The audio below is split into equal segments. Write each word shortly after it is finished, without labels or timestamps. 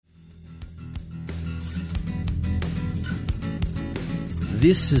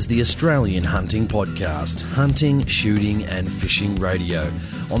This is the Australian Hunting Podcast, hunting, shooting and fishing radio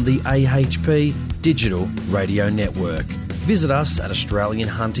on the AHP Digital Radio Network. Visit us at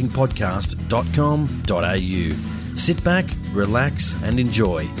australianhuntingpodcast.com.au. Sit back, relax and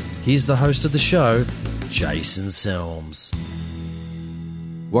enjoy. Here's the host of the show, Jason Selms.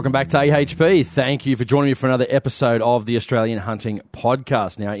 Welcome back to AHP. Thank you for joining me for another episode of the Australian Hunting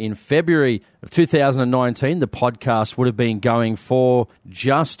Podcast. Now, in February of 2019, the podcast would have been going for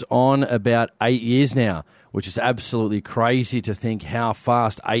just on about 8 years now, which is absolutely crazy to think how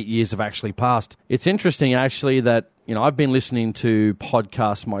fast 8 years have actually passed. It's interesting, actually, that I've been listening to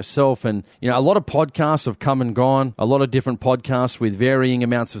podcasts myself, and a lot of podcasts have come and gone, a lot of different podcasts with varying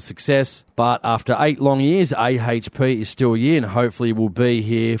amounts of success. But after 8 long years, AHP is still here and hopefully will be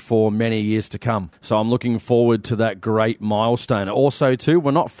here for many years to come. So I'm looking forward to that great milestone. Also, too,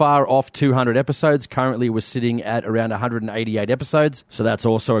 we're not far off 200 episodes. Currently, we're sitting at around 188 episodes. So that's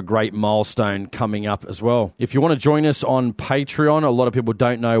also a great milestone coming up as well. If you want to join us on Patreon, a lot of people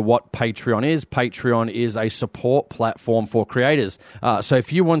don't know what Patreon is. Patreon is a support platform for creators. So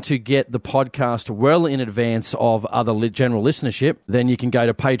if you want to get the podcast well in advance of other general listenership, then you can go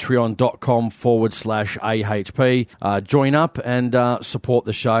to patreon.com/AHP, join up and support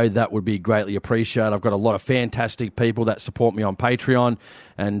the show. That would be greatly appreciated. I've got a lot of fantastic people that support me on Patreon,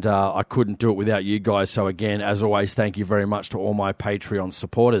 and I couldn't do it without you guys. So again, as always, thank you very much to all my Patreon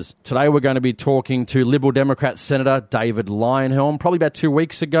supporters. Today we're going to be talking to Liberal Democrat Senator David Leyonhjelm. Probably about 2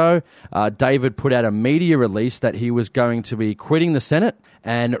 weeks ago, David put out a media release that he was going to be quitting the Senate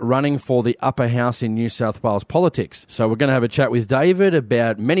and running for the upper house in New South Wales politics. So we're going to have a chat with David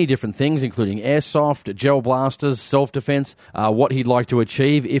about many different things, including airsoft, gel blasters, self-defence, what he'd like to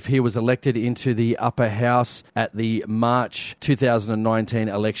achieve if he was elected into the upper house at the March 2019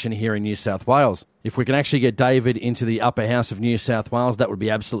 election here in New South Wales. If we can actually get David into the upper house of New South Wales, that would be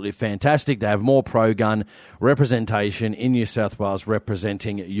absolutely fantastic to have more pro-gun representation in New South Wales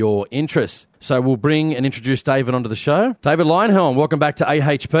representing your interests. So we'll bring and introduce David onto the show. David Leyonhjelm, welcome back to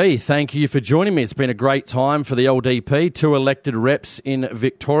AHP. Thank you for joining me. It's been a great time for the LDP. 2 elected reps in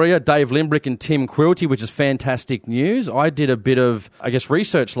Victoria, Dave Limbrick and Tim Quilty, which is fantastic news. I did a bit of,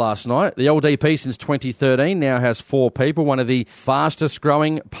 research last night. The LDP since 2013 now has 4 people, one of the fastest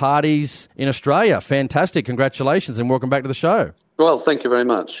growing parties in Australia. Fantastic. Congratulations and welcome back to the show. Well, thank you very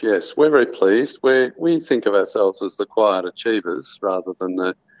much. Yes, we're very pleased. We think of ourselves as the quiet achievers rather than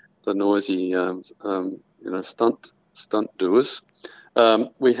the noisy, stunt doers.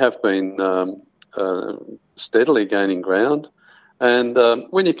 We have been steadily gaining ground, and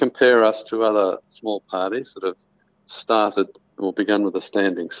when you compare us to other small parties that have started or begun with a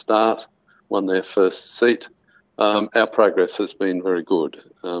standing start, won their first seat, our progress has been very good.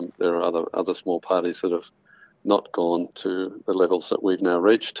 There are other small parties that have not gone to the levels that we've now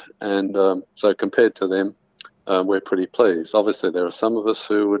reached, and so compared to them, we're pretty pleased. Obviously, there are some of us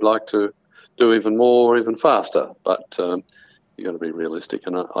who would like to do even more, even faster, but you've got to be realistic,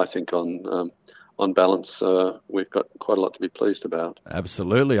 and I think on balance, we've got quite a lot to be pleased about.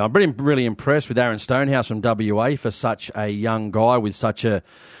 Absolutely. I'm really impressed with Aaron Stonehouse from WA for such a young guy with such a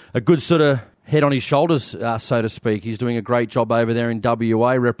good sort of head on his shoulders, so to speak. He's doing a great job over there in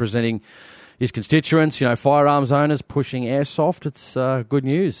WA representing his constituents, firearms owners, pushing airsoft. It's good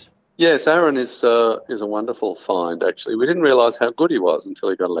news. Yes, Aaron is a wonderful find, actually. We didn't realise how good he was until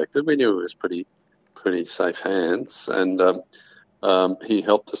he got elected. We knew he was pretty safe hands, and he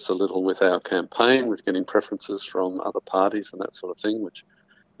helped us a little with our campaign, with getting preferences from other parties and that sort of thing, which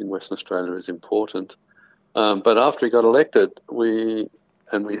in Western Australia is important. But after he got elected, we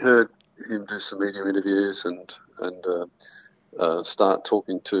heard him do some media interviews and start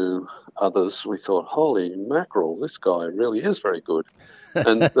talking to others. We thought, holy mackerel, this guy really is very good.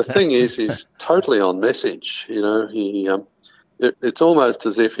 And the thing is, he's totally on message. It's almost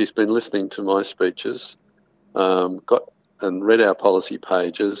as if he's been listening to my speeches, got and read our policy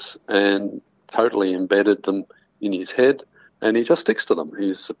pages and totally embedded them in his head, and he just sticks to them.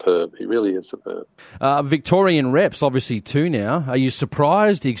 He's superb. He really is superb. Victorian reps, obviously, 2 now. Are you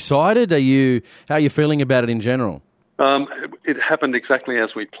surprised, excited? How are you feeling about it in general? It happened exactly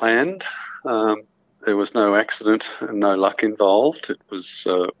as we planned. There was no accident and no luck involved. It was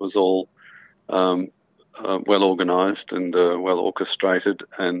all well organised and well orchestrated,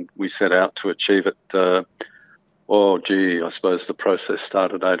 and we set out to achieve it. I suppose the process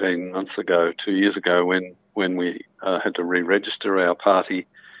started 18 months ago, 2 years ago, when we had to re-register our party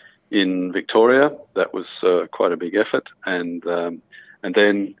in Victoria. That was quite a big effort, and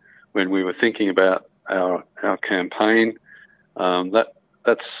then when we were thinking about our campaign, that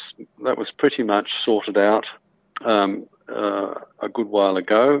was pretty much sorted out a good while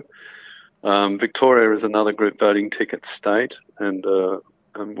ago. Victoria is another group voting ticket state, and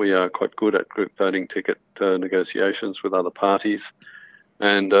we are quite good at group voting ticket negotiations with other parties.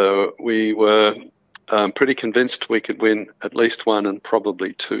 And we were pretty convinced we could win at least one and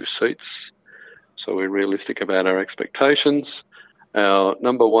probably two seats. So we're realistic about our expectations. Our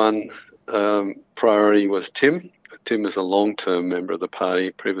number one priority was Tim. Tim is a long-term member of the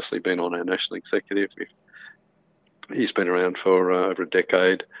party, previously been on our national executive. He's been around for over a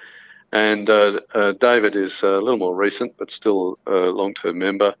decade. And David is a little more recent, but still a long-term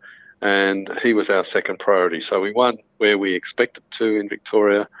member, and he was our second priority. So we won where we expected to in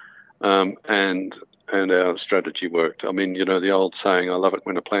Victoria, and our strategy worked. I mean, you know, the old saying, I love it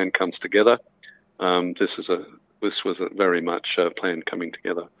when a plan comes together. This was a very much a plan coming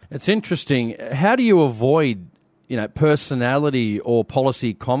together. It's interesting. How do you avoid, personality or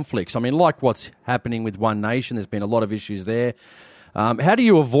policy conflicts? I mean, like what's happening with One Nation, there's been a lot of issues there. How do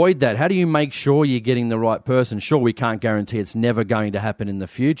you avoid that? How do you make sure you're getting the right person? Sure, we can't guarantee it's never going to happen in the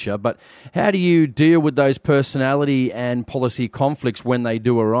future, but how do you deal with those personality and policy conflicts when they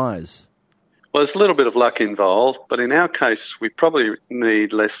do arise? Well, there's a little bit of luck involved, but in our case, we probably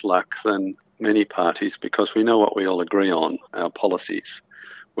need less luck than many parties because we know what we all agree on, our policies.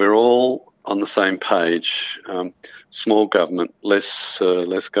 We're all on the same page. Small government, less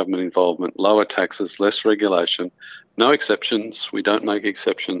government involvement, lower taxes, less regulation, no exceptions. We don't make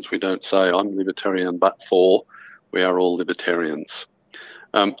exceptions. We don't say, I'm libertarian, but for. We are all libertarians.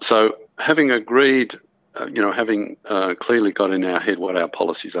 So having agreed, having clearly got in our head what our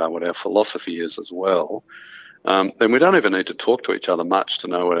policies are, what our philosophy is as well, then we don't even need to talk to each other much to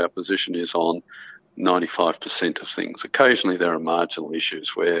know what our position is on 95% of things. Occasionally there are marginal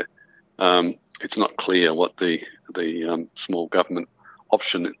issues where it's not clear what the small government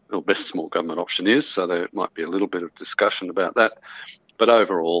option or best small government option is, so there might be a little bit of discussion about that. But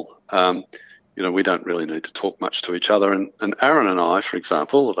overall, we don't really need to talk much to each other. And Aaron and I, for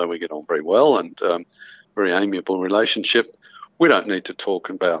example, although we get on very well and very amiable relationship, we don't need to talk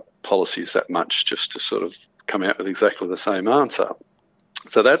about policies that much just to sort of come out with exactly the same answer.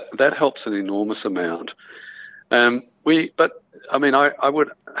 So that helps an enormous amount. I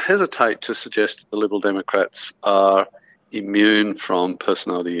would hesitate to suggest that the Liberal Democrats are immune from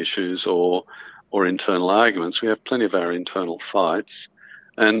personality issues or internal arguments. We have plenty of our internal fights,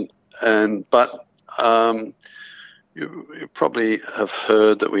 but you probably have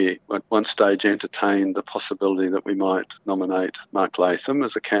heard that we at one stage entertained the possibility that we might nominate Mark Latham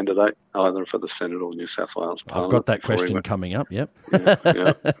as a candidate either for the Senate or New South Wales Parliament. I've got that question coming up, yep.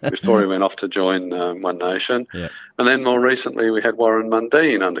 Yeah. Before he went off to join One Nation. Yep. And then more recently we had Warren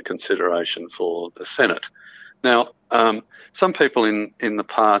Mundine under consideration for the Senate. Now, some people in the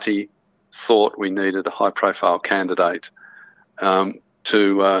party thought we needed a high-profile candidate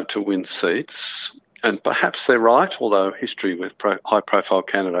to win seats. And perhaps they're right, although history with high-profile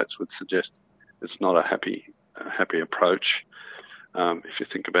candidates would suggest it's not a happy approach. If you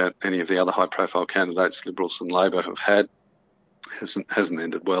think about any of the other high-profile candidates Liberals and Labor have had, hasn't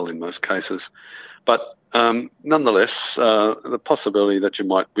ended well in most cases. But nonetheless, the possibility that you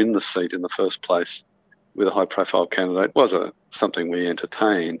might win the seat in the first place with a high-profile candidate was something we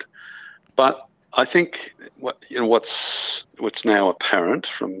entertained. But I think what's now apparent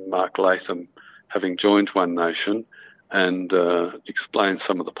from Mark Latham having joined One Nation and explained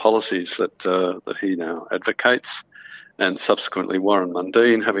some of the policies that he now advocates, and subsequently Warren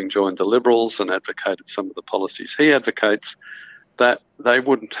Mundine having joined the Liberals and advocated some of the policies he advocates, that they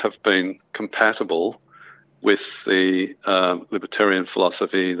wouldn't have been compatible with the libertarian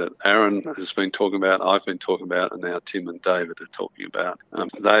philosophy that Aaron has been talking about, I've been talking about, and now Tim and David are talking about.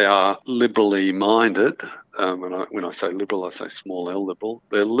 They are liberally minded. When I say liberal, I say small L liberal.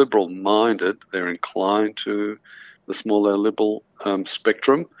 They're liberal minded. They're inclined to the small L liberal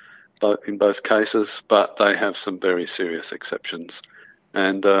spectrum, but in both cases, but they have some very serious exceptions.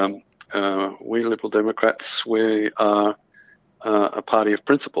 And we Liberal Democrats, we are a party of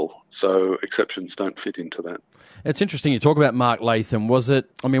principle, so exceptions don't fit into that. It's interesting you talk about Mark Latham.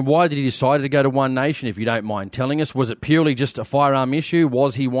 Why did he decide to go to One Nation, if you don't mind telling us? Was it purely just a firearm issue?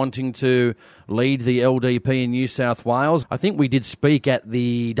 Was he wanting to lead the LDP in New South Wales? I think we did speak at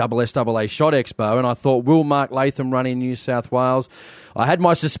the SSAA Shot Expo, and I thought, will Mark Latham run in New South Wales? I had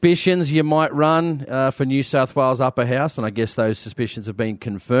my suspicions you might run for New South Wales Upper House, and I guess those suspicions have been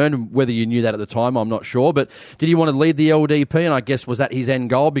confirmed. Whether you knew that at the time, I'm not sure. But did he want to lead the LDP? And I guess, was that his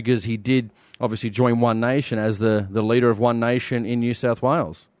end goal? Because he did obviously join One Nation as the leader of One Nation in New South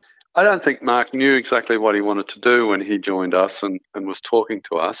Wales. I don't think Mark knew exactly what he wanted to do when he joined us and was talking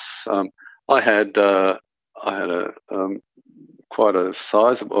to us. I had a quite a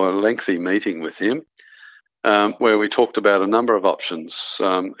sizable or a lengthy meeting with him, where we talked about a number of options.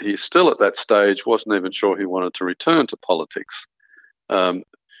 He still at that stage wasn't even sure he wanted to return to politics. Going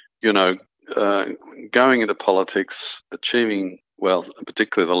into politics, achieving, well,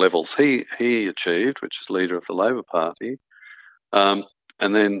 particularly the levels he achieved, which is leader of the Labor Party, and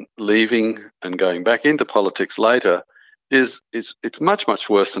then leaving and going back into politics later it's much, much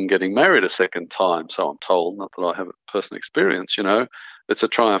worse than getting married a second time, so I'm told, not that I have a personal experience, It's a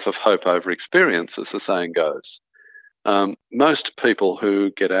triumph of hope over experience, as the saying goes. Most people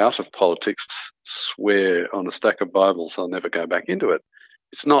who get out of politics swear on a stack of Bibles they'll never go back into it.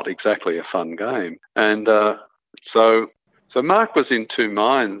 It's not exactly a fun game. And so Mark was in two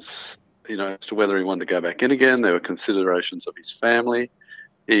minds, as to whether he wanted to go back in again. There were considerations of his family.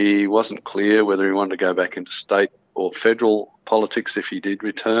 He wasn't clear whether he wanted to go back into state or federal politics if he did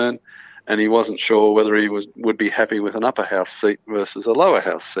return, and he wasn't sure whether he would be happy with an upper house seat versus a lower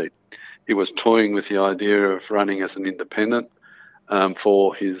house seat. He was toying with the idea of running as an independent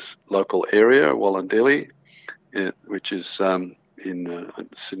for his local area, Wallandilly, which is in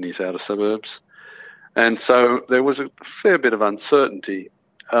Sydney's outer suburbs. And so there was a fair bit of uncertainty.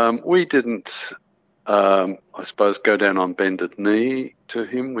 We didn't, I suppose, go down on bended knee to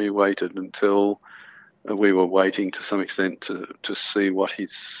him. We waited until we were waiting to some extent to see what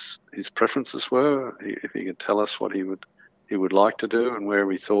his preferences were, if he could tell us what he would like to do and where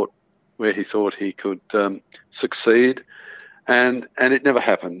he thought he could succeed, and it never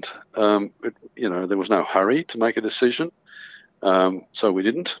happened. There was no hurry to make a decision, so we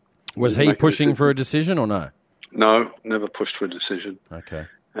didn't. Was he pushing for a decision or no? No, never pushed for a decision. Okay.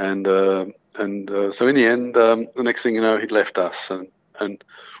 And so in the end, the next thing you know, he'd left us, and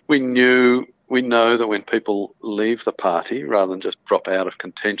we know that when people leave the party, rather than just drop out of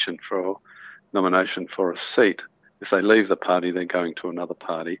contention for nomination for a seat, if they leave the party, they're going to another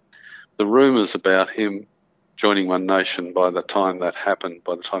party. The rumours about him joining One Nation by the time that happened,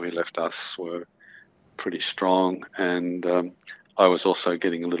 by the time he left us, were pretty strong, and I was also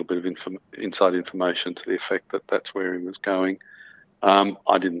getting a little bit of inside information to the effect that that's where he was going.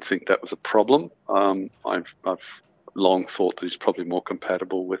 I didn't think that was a problem. I've long thought that he's probably more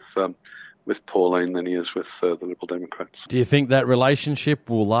compatible with Pauline than he is with the Liberal Democrats. Do you think that relationship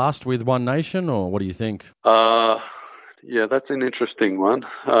will last with One Nation, or what do you think? Yeah, that's an interesting one.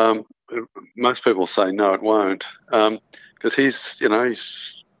 Most people say no, it won't, because he's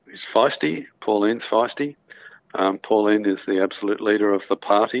feisty. Pauline's feisty. Pauline is the absolute leader of the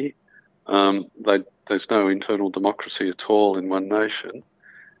party. There's no internal democracy at all in One Nation,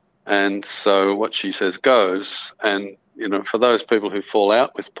 and so what she says goes. And for those people who fall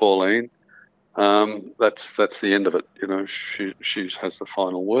out with Pauline, that's the end of it. She has the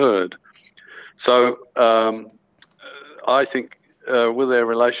final word. So I think will their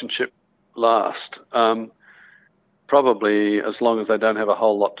relationship last? Probably as long as they don't have a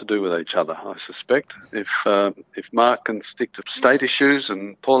whole lot to do with each other, I suspect. If Mark can stick to state issues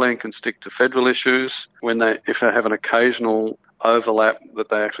and Pauline can stick to federal issues, if they have an occasional overlap that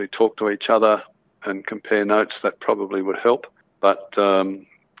they actually talk to each other and compare notes, that probably would help. But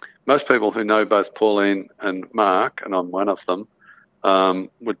most people who know both Pauline and Mark, and I'm one of them,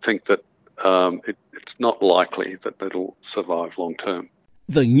 would think that it's not likely that it'll survive long term.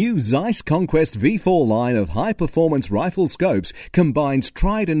 The new Zeiss Conquest V4 line of high-performance rifle scopes combines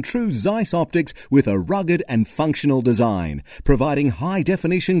tried-and-true Zeiss optics with a rugged and functional design, providing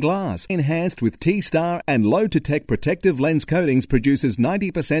high-definition glass. Enhanced with T-Star and low-to-tech protective lens coatings produces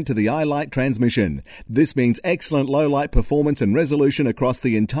 90% to the eye light transmission. This means excellent low-light performance and resolution across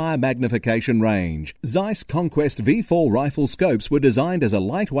the entire magnification range. Zeiss Conquest V4 rifle scopes were designed as a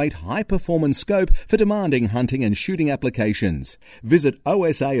lightweight, high-performance scope for demanding hunting and shooting applications. Visit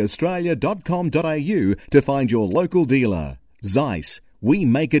osaaustralia.com.au to find your local dealer. Zeiss, we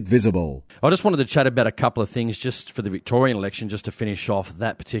make it visible. I just wanted to chat about a couple of things just for the Victorian election, just to finish off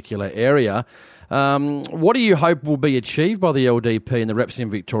that particular area. What do you hope will be achieved by the LDP and the reps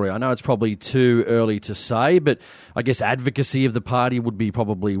in Victoria? I know it's probably too early to say, but I guess advocacy of the party would be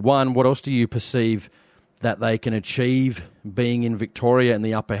probably one. What else do you perceive that they can achieve being in Victoria in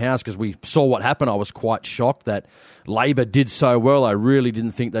the upper house? Because we saw what happened. I was quite shocked that Labor did so well. I really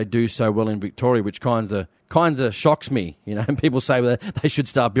didn't think they'd do so well in Victoria, which kind of shocks me. And people say that they should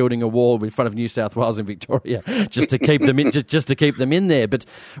start building a wall in front of New South Wales and Victoria just to keep them in, just to keep them in there. But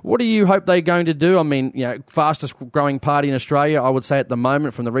what do you hope they're going to do? I mean, fastest growing party in Australia, I would say at the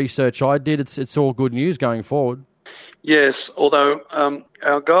moment, from the research I did, it's all good news going forward. Yes, although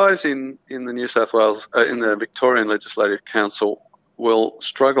our guys in the New South Wales, in the Victorian Legislative Council, will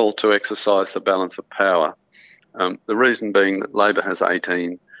struggle to exercise the balance of power. The reason being that Labor has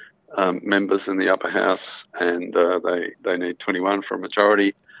 18 members in the upper house, and they need 21 for a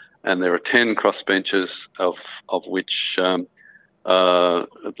majority, and there are 10 crossbenchers, of which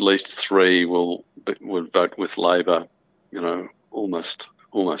at least 3 would vote with Labor, almost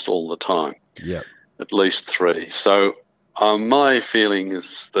all the time. Yeah, at least 3. So my feeling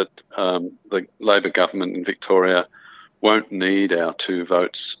is that the Labor government in Victoria won't need our 2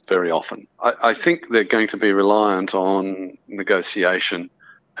 votes very often. I think they're going to be reliant on negotiation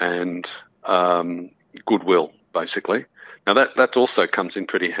and goodwill, basically. Now, that also comes in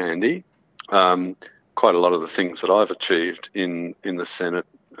pretty handy. Quite a lot of the things that I've achieved in the Senate,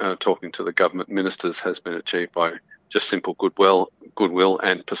 talking to the government ministers, has been achieved by just simple goodwill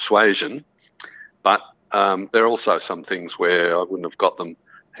and persuasion. But there are also some things where I wouldn't have got them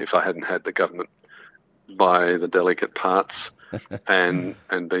if I hadn't had the government by the delicate parts and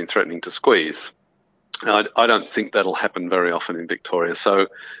been threatening to squeeze. I don't think that'll happen very often in Victoria. So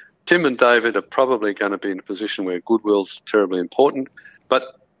Tim and David are probably going to be in a position where goodwill's terribly important.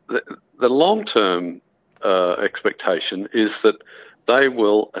 But the long-term expectation is that they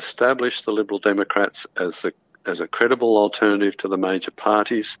will establish the Liberal Democrats as a credible alternative to the major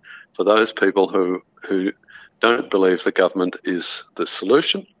parties for those people who don't believe the government is the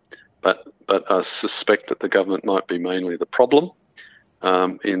solution, but suspect that the government might be mainly the problem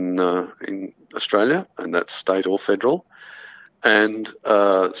in Australia, and that's state or federal. And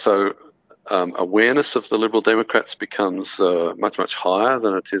so awareness of the Liberal Democrats becomes much, much higher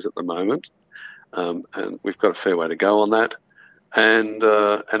than it is at the moment. And we've got a fair way to go on that. And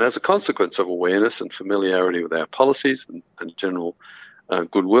as a consequence of awareness and familiarity with our policies and general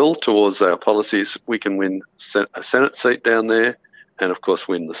goodwill towards our policies, we can win a Senate seat down there and, of course,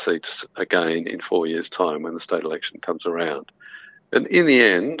 win the seats again in 4 years' time when the state election comes around. And in the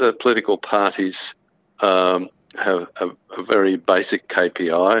end, political parties have a very basic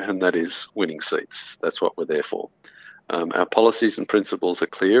KPI, and that is winning seats. That's what we're there for. Our policies and principles are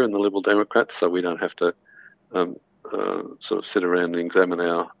clear in the Liberal Democrats, so we don't have to sort of sit around and examine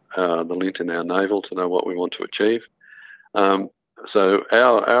the lint in our navel to know what we want to achieve. So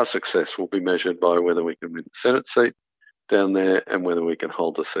our success will be measured by whether we can win the Senate seat down there and whether we can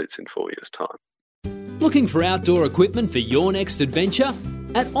hold the seats in 4 years' time. Looking for outdoor equipment for your next adventure?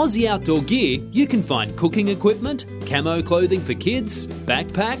 At Aussie Outdoor Gear, you can find cooking equipment, camo clothing for kids,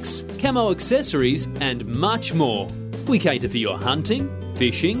 backpacks, camo accessories, and much more. We cater for your hunting,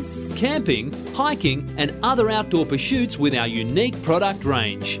 fishing, camping, hiking, and other outdoor pursuits with our unique product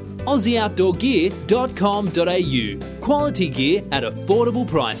range. AussieOutdoorGear.com.au. Quality gear at affordable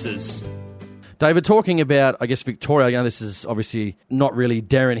prices. David, talking about, I guess, Victoria, this is obviously not really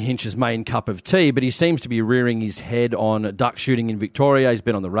Darren Hinch's main cup of tea, but he seems to be rearing his head on duck shooting in Victoria. He's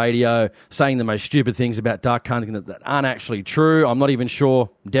been on the radio saying the most stupid things about duck hunting that aren't actually true. I'm not even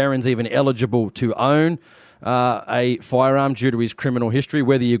sure Darren's even eligible to own a firearm due to his criminal history,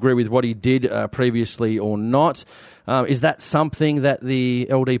 whether you agree with what he did previously or not. Is that something that the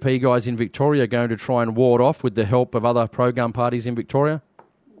LDP guys in Victoria are going to try and ward off with the help of other pro-gun parties in Victoria?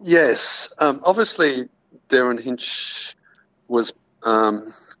 Yes. Obviously, Darren Hinch was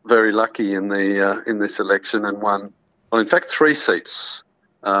very lucky in this election and won, well, in fact, 3 seats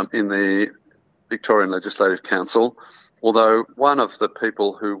in the Victorian Legislative Council, although one of the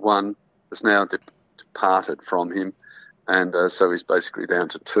people who won has now departed from him, and so he's basically down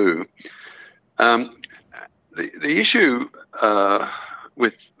to 2. The issue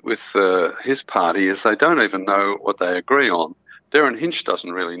with his party is they don't even know what they agree on. Darren Hinch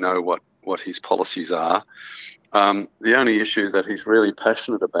doesn't really know what his policies are. The only issue that he's really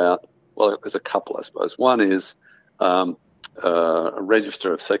passionate about, well, there's a couple, I suppose. One is a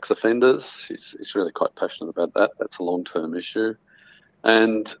register of sex offenders. He's really quite passionate about that. That's a long-term issue.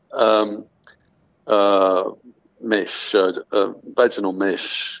 And mesh, vaginal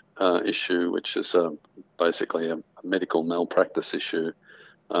mesh issue, which is basically a medical malpractice issue.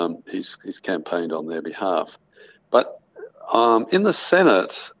 He's campaigned on their behalf. But in the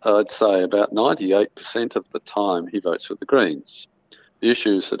Senate, I'd say about 98% of the time he votes for the Greens. The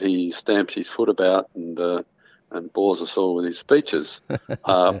issues that he stamps his foot about and bores us all with his speeches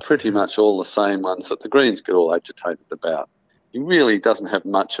are pretty much all the same ones that the Greens get all agitated about. He really doesn't have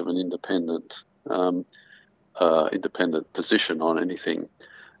much of an independent position on anything.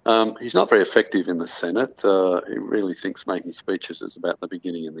 He's not very effective in the Senate. He really thinks making speeches is about the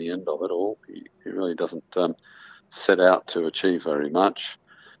beginning and the end of it all. He really doesn't set out to achieve very much.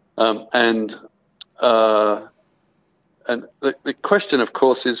 And the question, of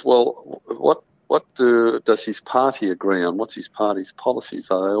course, is, well, what does his party agree on? What's his party's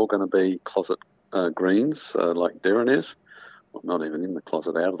policies? Are they all going to be closet greens like Darren is, well, not even in the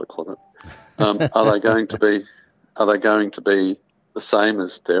closet, out of the closet. Are they going to be the same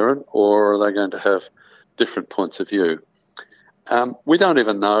as Darren, or are they going to have different points of view? We don't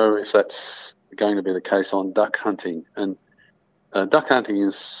even know if that's going to be the case on duck hunting, and duck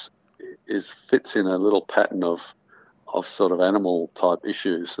hunting fits in a little pattern of sort of animal type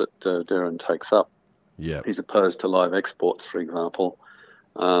issues that Darren takes up. Yeah, he's opposed to live exports, for example.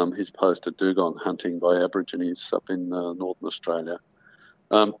 He's opposed to dugong hunting by Aborigines up in northern Australia,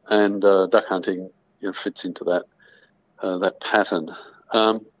 and duck hunting fits into that pattern.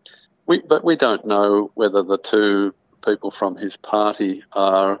 But we don't know whether the two people from his party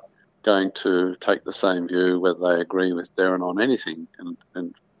are going to take the same view, whether they agree with Darren on anything.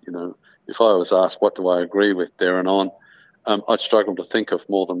 And if I was asked what do I agree with Darren on, I'd struggle to think of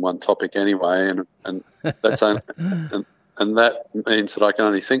more than one topic anyway, and that's and that means that I can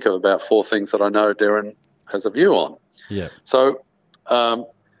only think of about 4 things that I know Darren has a view on. Yeah. So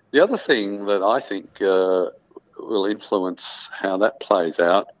the other thing that I think will influence how that plays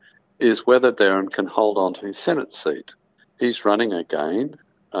out is whether Darren can hold on to his Senate seat. He's running again.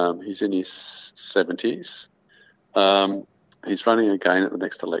 He's in his 70s. He's running again at the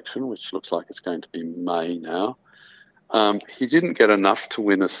next election, which looks like it's going to be May now. He didn't get enough to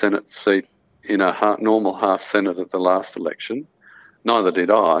win a Senate seat in a normal half Senate at the last election. Neither did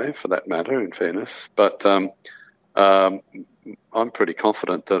I, for that matter, in fairness. But I'm pretty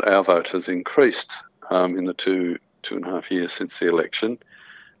confident that our vote has increased in the two and a half years since the election.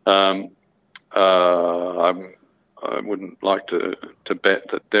 I wouldn't like to bet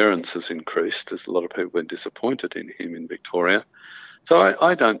that Darren's has increased, as a lot of people have been disappointed in him in Victoria. So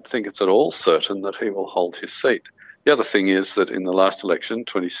I don't think it's at all certain that he will hold his seat. The other thing is that in the last election,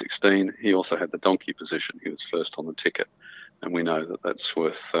 2016, he also had the donkey position. He was first on the ticket, and we know that that's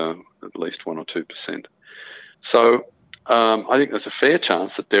worth at least 1 or 2%. So I think there's a fair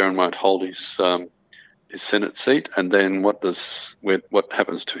chance that Darren won't hold his Senate seat, and then what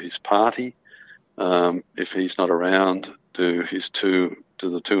happens to his party if he's not around? Do the two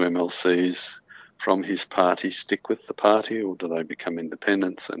MLCs from his party stick with the party, or do they become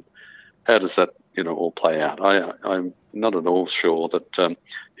independents? And how does that all play out? I'm not at all sure that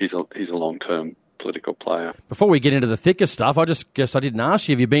he's a long-term political player. Before we get into the thicker stuff, I just guess I didn't ask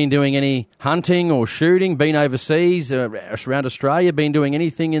you, have you been doing any hunting or shooting, been overseas, around Australia, been doing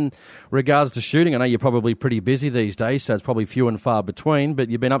anything in regards to shooting? I know you're probably pretty busy these days, so it's probably few and far between, but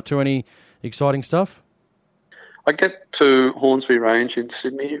you've been up to any exciting stuff? I get to Hornsby Range in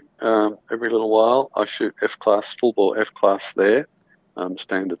Sydney every little while. I shoot F-class, full bore F-class there,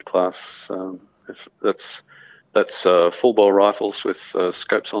 standard class. That's full bore rifles with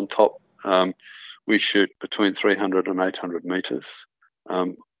scopes on top. We shoot between 300 and 800 metres.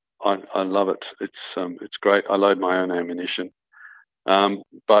 I love it. It's great. I load my own ammunition.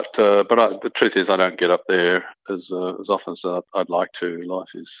 But the truth is I don't get up there as often as I'd like to.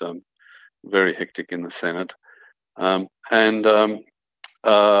 Life is very hectic in the Senate. Hunting,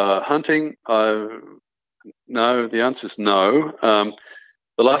 no, the answer is no.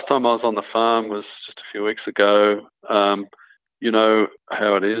 The last time I was on the farm was just a few weeks ago. You know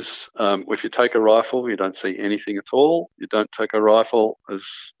how it is. If you take a rifle, you don't see anything at all. You don't take a rifle,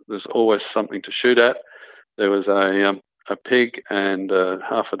 there's always something to shoot at. There was a pig and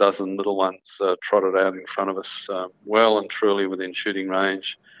half a dozen little ones trotted out in front of us, well and truly within shooting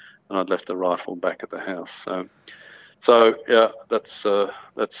range, and I'd left the rifle back at the house. So yeah, that's the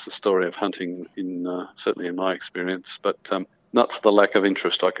story of hunting certainly in my experience, but not for the lack of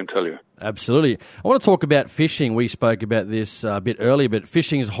interest, I can tell you. Absolutely. I want to talk about fishing. We spoke about this a bit earlier, but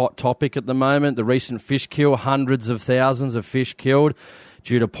fishing is a hot topic at the moment. The recent fish kill, hundreds of thousands of fish killed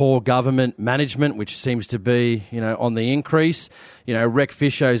due to poor government management, which seems to be, on the increase. Rec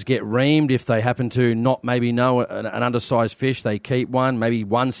fishers get reamed if they happen to not maybe know an undersized fish. They keep one, maybe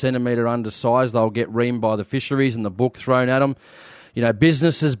 1 centimetre undersized. They'll get reamed by the fisheries and the book thrown at them.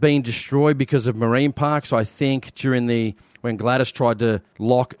 Business has been destroyed because of marine parks. I think when Gladys tried to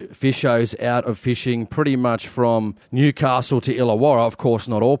lock fishers out of fishing pretty much from Newcastle to Illawarra, of course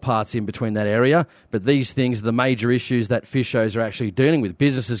not all parts in between that area, but these things are the major issues that fishers are actually dealing with.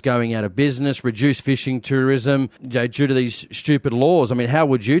 Businesses going out of business, reduced fishing tourism, due to these stupid laws. I mean, how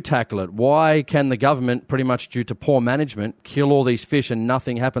would you tackle it? Why can the government, pretty much due to poor management, kill all these fish and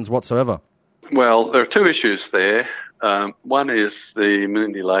nothing happens whatsoever? Well, there are 2 issues there. One is the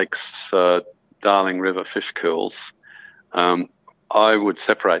Menindee Lakes Darling River fish kills. I would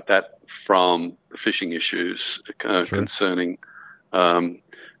separate that from the fishing issues concerning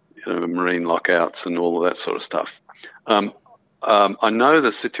marine lockouts and all of that sort of stuff. I know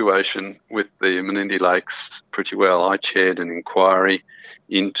the situation with the Menindee Lakes pretty well. I chaired an inquiry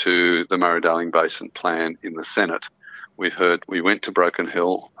into the Murray-Darling Basin Plan in the Senate. We went to Broken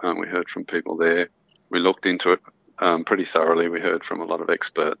Hill, we heard from people there. We looked into it pretty thoroughly. We heard from a lot of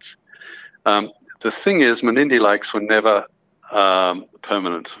experts. The thing is, Menindee Lakes were never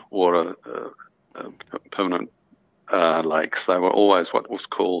permanent lakes. They were always what was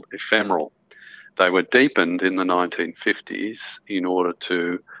called ephemeral. They were deepened in the 1950s in order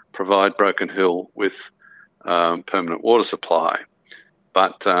to provide Broken Hill with permanent water supply,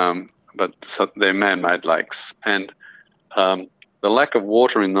 but so they're man-made lakes, and the lack of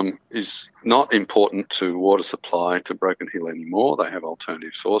water in them is not important to water supply to Broken Hill anymore. They have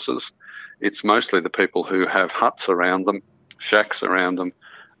alternative sources. It's mostly the people who have huts around them, shacks around them,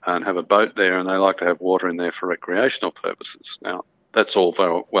 and have a boat there, and they like to have water in there for recreational purposes. Now, that's all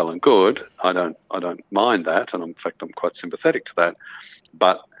very well and good. I don't mind that, and in fact, I'm quite sympathetic to that.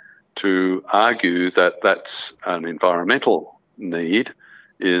 But to argue that that's an environmental need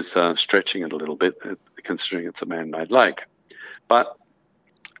is stretching it a little bit, considering it's a man-made lake. But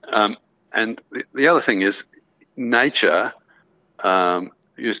and the other thing is, nature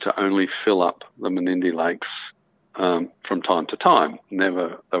used to only fill up the Menindee Lakes from time to time. They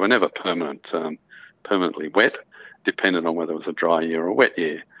were never permanently wet, dependent on whether it was a dry year or a wet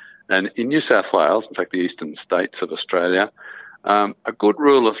year. And in New South Wales, in fact the eastern states of Australia, a good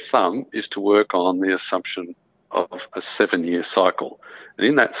rule of thumb is to work on the assumption of a 7-year cycle. And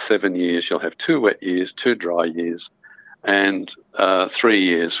in that 7 years, you'll have 2 wet years, 2 dry years, and 3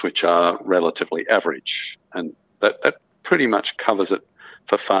 years which are relatively average. And that pretty much covers it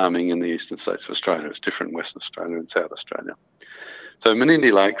for farming in the eastern states of Australia. It's different in Western Australia and South Australia. So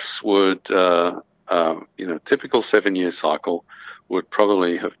Menindee Lakes would, typical 7-year cycle would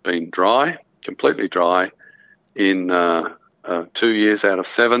probably have been dry, completely dry, in 2 years out of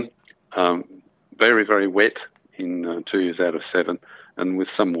 7, very, very wet in 2 years out of 7, and with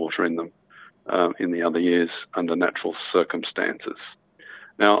some water in them in the other years under natural circumstances.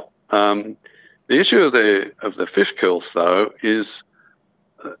 Now, the issue of the fish kills, though, is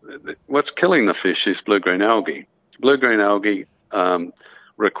what's killing the fish is blue-green algae. Blue-green algae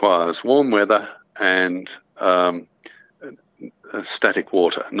requires warm weather and static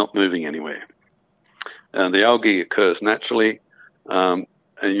water, not moving anywhere. The algae occurs naturally, and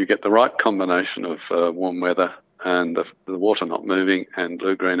you get the right combination of warm weather and the water not moving, and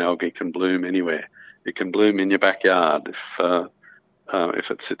blue-green algae can bloom anywhere. It can bloom in your backyard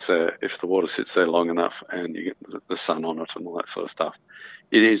if it sits there, if the water sits there long enough and you get the sun on it and all that sort of stuff.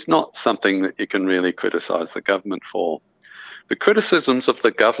 It is not something that you can really criticise the government for. The criticisms of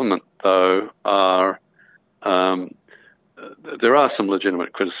the government, though, are there are some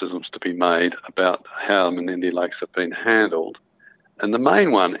legitimate criticisms to be made about how Menindee Lakes have been handled. And the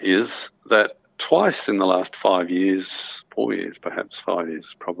main one is that twice in the last 5 years, 4 years, perhaps 5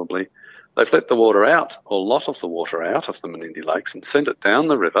 years probably, they've let the water out, or a lot of the water out of the Menindee Lakes, and sent it down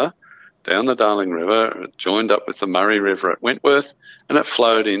the river, down the Darling River. It joined up with the Murray River at Wentworth, and it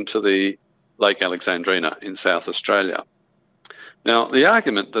flowed into the Lake Alexandrina in South Australia. Now, the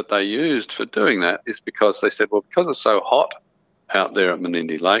argument that they used for doing that is because they said, well, because it's so hot out there at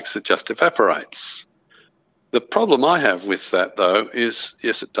Menindee Lakes, it just evaporates. The problem I have with that, though, is,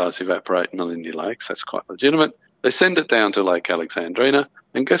 yes, it does evaporate in Menindee Lakes. That's quite legitimate. They send it down to Lake Alexandrina,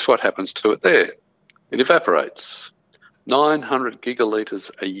 and guess what happens to it there? It evaporates. 900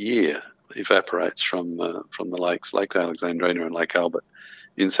 gigalitres a year evaporates from the lakes, Lake Alexandrina and Lake Albert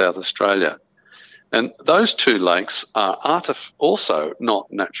in South Australia. And those two lakes are also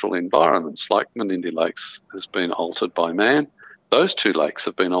not natural environments. Like Menindee Lakes has been altered by man, those two lakes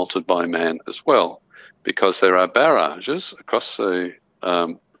have been altered by man as well, because there are barrages across the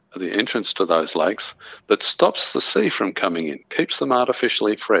entrance to those lakes that stops the sea from coming in, keeps them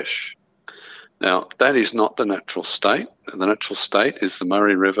artificially fresh. Now, that is not the natural state. The natural state is the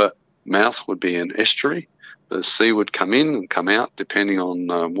Murray River mouth would be an estuary. The sea would come in and come out depending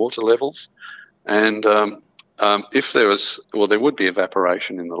on water levels. And if there was, well, there would be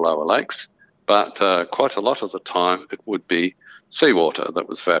evaporation in the lower lakes, but quite a lot of the time it would be seawater that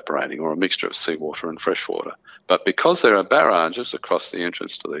was evaporating, or a mixture of seawater and fresh water. But because there are barrages across the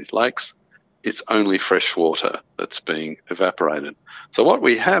entrance to these lakes, it's only fresh water that's being evaporated. So what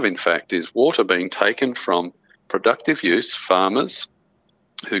we have, in fact, is water being taken from productive use, farmers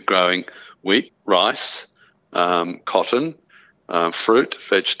who are growing wheat, rice, cotton, fruit,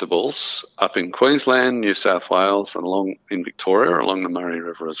 vegetables up in Queensland, New South Wales, and along in Victoria, along the Murray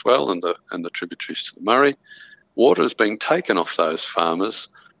River as well, and the tributaries to the Murray. Water is being taken off those farmers,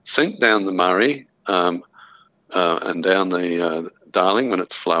 sent down the Murray, and down the Darling when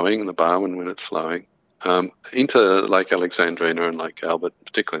it's flowing, and the Barwon when it's flowing, into Lake Alexandrina and Lake Albert,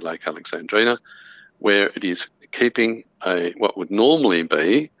 particularly Lake Alexandrina, where it is keeping what would normally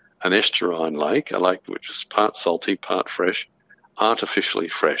be an estuarine lake, a lake which is part salty, part fresh, artificially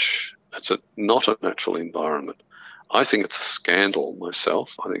fresh. It's not a natural environment. I think it's a scandal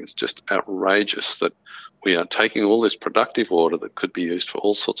myself. I think it's just outrageous that we are taking all this productive water that could be used for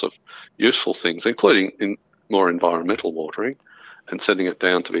all sorts of useful things, including in more environmental watering, and sending it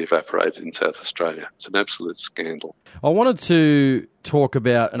down to be evaporated in South Australia. It's an absolute scandal. I wanted to talk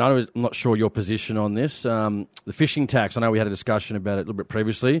about, and I'm not sure your position on this, the fishing tax. I know we had a discussion about it a little bit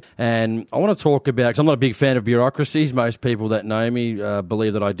previously, and I want to talk about, because I'm not a big fan of bureaucracies. Most people that know me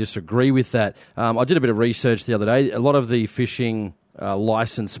believe that I disagree with that. I did a bit of research the other day. A lot of the fishing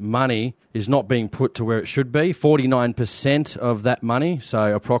license money is not being put to where it should be. 49% of that money,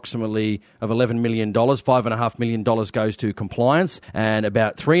 so approximately of $11 million, $5.5 million goes to compliance, and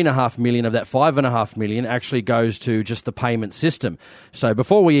about $3.5 million of that $5.5 million actually goes to just the payment system. So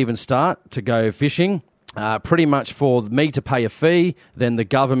before we even start to go fishing, pretty much for me to pay a fee, then the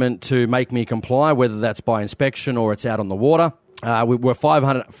government to make me comply, whether that's by inspection or it's out on the water. We're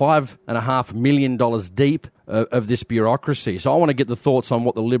 $5.5 million deep of this bureaucracy. So I want to get the thoughts on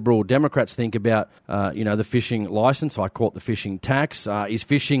what the Liberal Democrats think about, the fishing licence. I call it the fishing tax. Is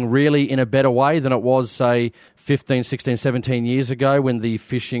fishing really in a better way than it was, say, 15, 16, 17 years ago when the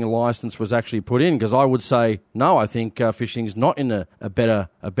fishing licence was actually put in? Because I would say, no, I think fishing's not in a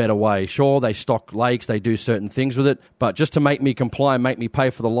better way. Sure, they stock lakes, they do certain things with it, but just to make me comply and make me pay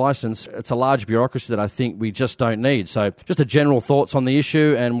for the licence, it's a large bureaucracy that I think we just don't need. So just a general thoughts on the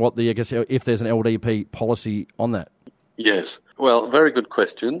issue and what if there's an LDP policy on that. Yes. Well, very good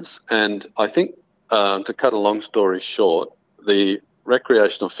questions. And I think, to cut a long story short, the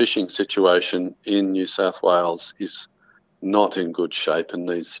recreational fishing situation in New South Wales is not in good shape and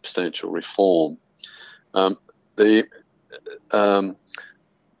needs substantial reform. The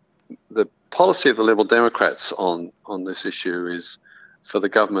policy of the Liberal Democrats on this issue is for the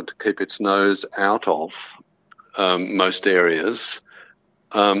government to keep its nose out of most areas,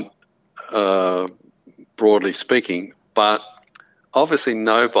 broadly speaking, but obviously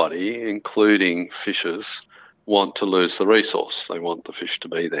nobody, including fishers, want to lose the resource. They want the fish to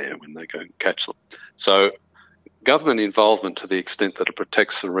be there when they go and catch them. So government involvement to the extent that it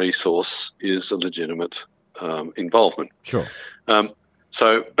protects the resource is a legitimate involvement. Sure.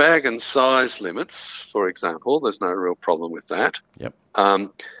 So bag and size limits, for example, there's no real problem with that. Yep.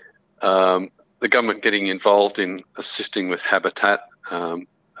 The government getting involved in assisting with habitat,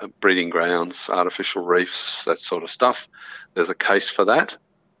 breeding grounds, artificial reefs, that sort of stuff. There's a case for that.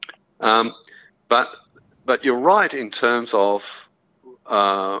 But you're right in terms of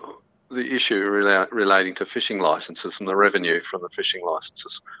the issue relating to fishing licences and the revenue from the fishing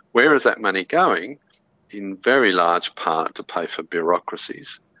licences. Where is that money going? In very large part to pay for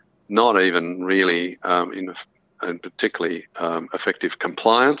bureaucracies, not even really in particularly effective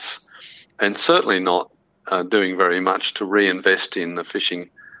compliance, and certainly not doing very much to reinvest in the fishing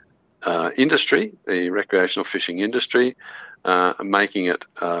industry, the recreational fishing industry, making it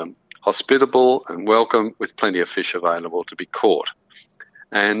hospitable and welcome with plenty of fish available to be caught.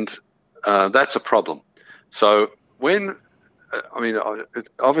 And that's a problem. So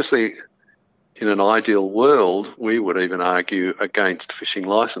obviously in an ideal world, we would even argue against fishing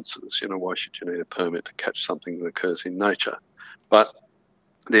licences. Why should you need a permit to catch something that occurs in nature? But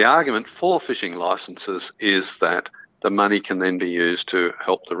the argument for fishing licences is that the money can then be used to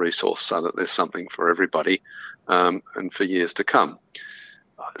help the resource so that there's something for everybody and for years to come.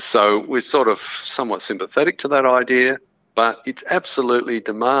 So we're sort of somewhat sympathetic to that idea, but it absolutely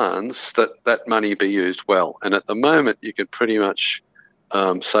demands that that money be used well. And at the moment, you can pretty much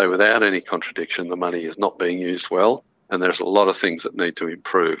say without any contradiction the money is not being used well, and there's a lot of things that need to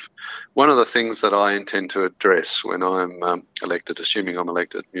improve. One of the things that I intend to address when I'm elected, assuming I'm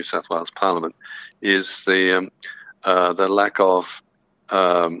elected New South Wales Parliament, is the lack of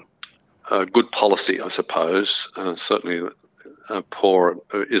good policy, I suppose, certainly the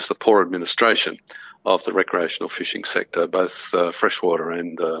poor administration of the recreational fishing sector, both freshwater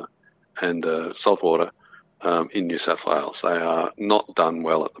and saltwater in New South Wales. They are not done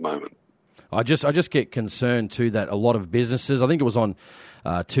well at the moment. I just get concerned too that a lot of businesses, I think it was on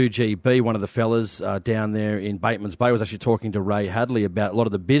 2GB, one of the fellas down there in Batemans Bay was actually talking to Ray Hadley about a lot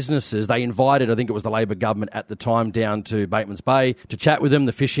of the businesses. They invited, I think it was the Labor government at the time, down to Batemans Bay to chat with them,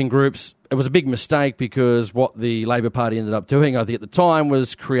 the fishing groups. it was a big mistake because what the Labor Party ended up doing, I think at the time,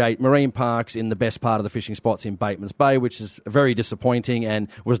 was create marine parks in the best part of the fishing spots in Batemans Bay, which is very disappointing and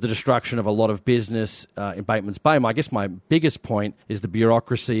was the destruction of a lot of business in Batemans Bay. I guess my biggest point is the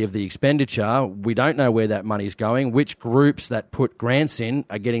bureaucracy of the expenditure. We don't know where that money's going. Which groups that put grants in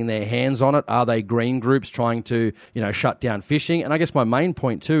are getting their hands on it? Are they green groups trying to, shut down fishing? And I guess my main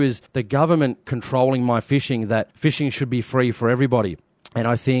point too is the government controlling my fishing, that fishing should be free for everybody. And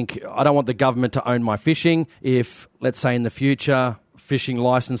I think I don't want the government to own my fishing. If, let's say in the future, fishing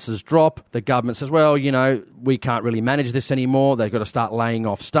licences drop, the government says, well, we can't really manage this anymore. They've got to start laying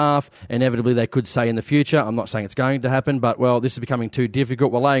off staff. Inevitably, they could say in the future, I'm not saying it's going to happen, but, well, this is becoming too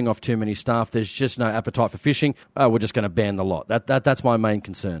difficult. We're laying off too many staff. There's just no appetite for fishing. We're just going to ban the lot. That's my main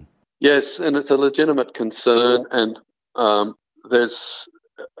concern. Yes, and it's a legitimate concern, and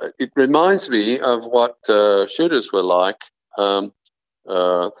it reminds me of what shooters were like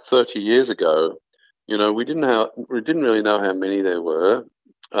 30 years ago. We didn't really know how many there were.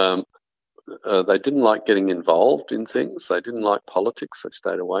 They didn't like getting involved in things. They didn't like politics. They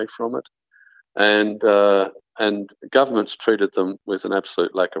stayed away from it, and governments treated them with an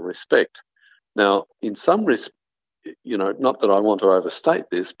absolute lack of respect. Now, in some respects, not that I want to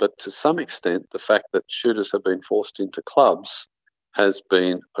overstate this, but to some extent, the fact that shooters have been forced into clubs has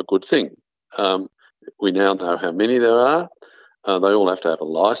been a good thing. We now know how many there are. They all have to have a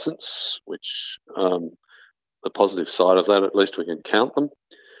licence, which the positive side of that, at least we can count them.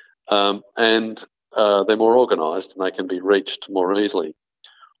 And they're more organised and they can be reached more easily.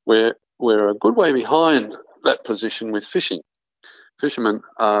 We're a good way behind that position with fishing. Fishermen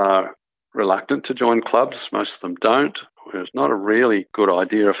are reluctant to join clubs. Most of them don't. There's not a really good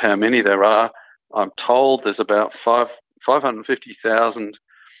idea of how many there are. I'm told there's about 550,000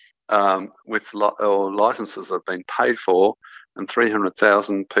 with licences that have been paid for, and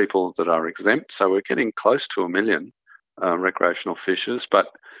 300,000 people that are exempt. So we're getting close to 1 million recreational fishers, but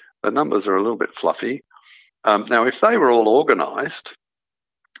the numbers are a little bit fluffy. Now, if they were all organised,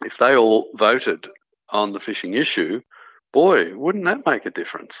 if they all voted on the fishing issue, boy, wouldn't that make a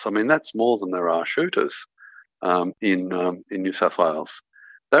difference? I mean, that's more than there are shooters in New South Wales.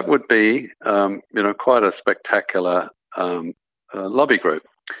 That would be, quite a spectacular lobby group.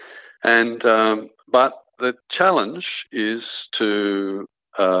 And but the challenge is to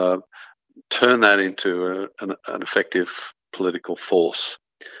turn that into an effective political force.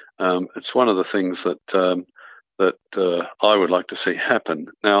 It's one of the things that I would like to see happen.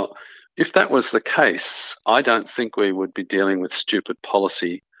 Now, if that was the case, I don't think we would be dealing with stupid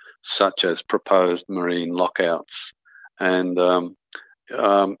policy such as proposed marine lockouts. And,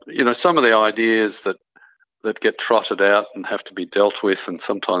 some of the ideas that get trotted out and have to be dealt with, and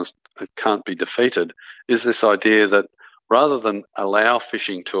sometimes it can't be defeated, is this idea that rather than allow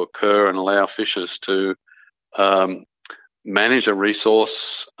fishing to occur and allow fishers to manage a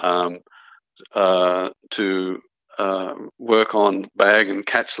resource, to work on bag and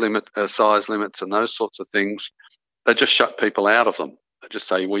catch size limits and those sorts of things, they just shut people out of them. They just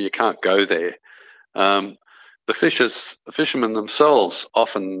say, well, you can't go there. The fishermen themselves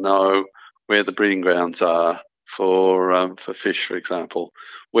often know where the breeding grounds are for fish, for example.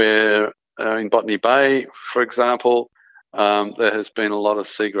 Where in Botany Bay, for example, there has been a lot of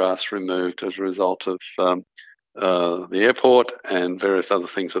seagrass removed as a result of the airport and various other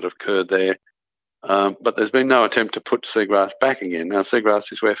things that have occurred there. But there's been no attempt to put seagrass back again. Now,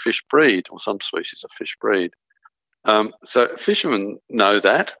 seagrass is where fish breed, or some species of fish breed. So fishermen know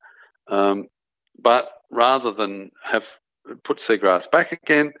that, but rather than have put seagrass back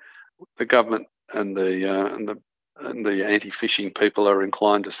again, the government and the anti-fishing people are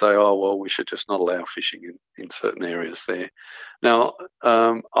inclined to say, oh, well, we should just not allow fishing in certain areas there. Now,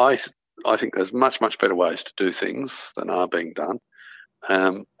 I think there's much, much better ways to do things than are being done.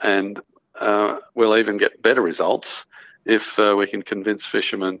 And we'll even get better results if we can convince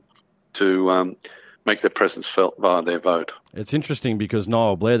fishermen to make their presence felt via their vote. It's interesting because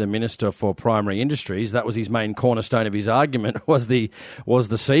Niall Blair, the Minister for Primary Industries, that was his main cornerstone of his argument, was the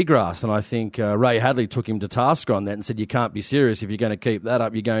seagrass. And I think Ray Hadley took him to task on that and said, you can't be serious. If you're going to keep that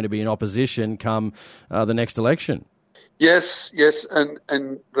up, you're going to be in opposition come the next election. Yes, and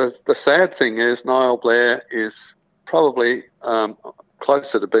the sad thing is Niall Blair is probably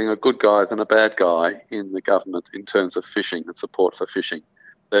closer to being a good guy than a bad guy in the government in terms of fishing and support for fishing.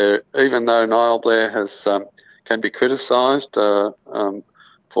 Even though Niall Blair can be criticised for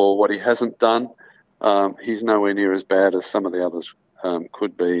what he hasn't done, he's nowhere near as bad as some of the others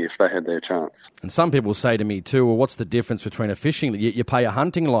could be if they had their chance. And some people say to me too, well, what's the difference between a fishing? You pay a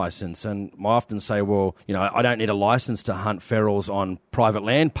hunting licence, and I often say, well, I don't need a licence to hunt ferals on private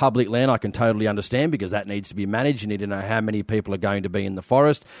land. Public land I can totally understand because that needs to be managed. You need to know how many people are going to be in the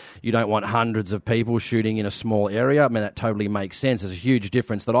forest. You don't want hundreds of people shooting in a small area. I mean, that totally makes sense. There's a huge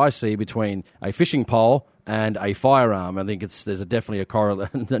difference that I see between a fishing pole and a firearm. I think there's definitely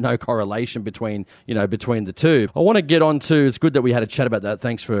no correlation between the two. I want to get on to, it's good that we had a chat about that.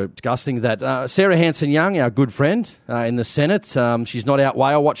 Thanks for discussing that. Sarah Hanson-Young, our good friend in the Senate, she's not out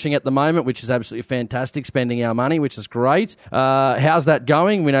whale watching at the moment, which is absolutely fantastic, spending our money, which is great. How's that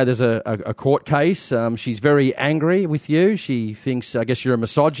going? We know there's a court case. She's very angry with you. She thinks, I guess you're a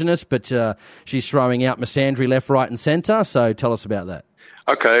misogynist, but she's throwing out misandry left, right and centre. So tell us about that.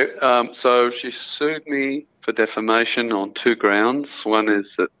 Okay, so she sued me for defamation on two grounds. One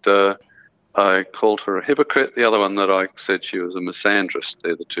is that I called her a hypocrite. The other one that I said she was a misandrist.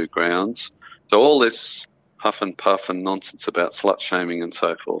 They're the two grounds. So all this huff and puff and nonsense about slut shaming and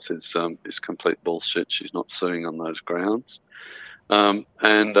so forth is complete bullshit. She's not suing on those grounds. The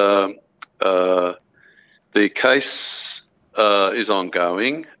case is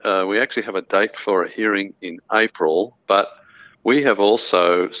ongoing. We actually have a date for a hearing in April, but we have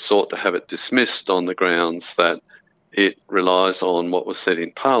also sought to have it dismissed on the grounds that it relies on what was said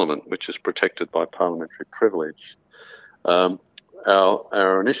in Parliament, which is protected by parliamentary privilege.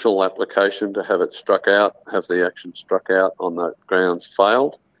 Our initial application to have it struck out, have the action struck out on that grounds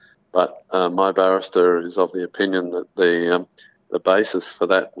failed, but my barrister is of the opinion that the basis for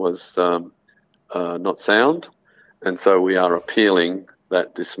that was not sound, and so we are appealing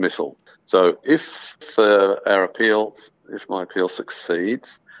that dismissal. So if my appeal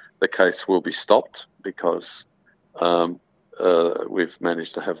succeeds, the case will be stopped because we've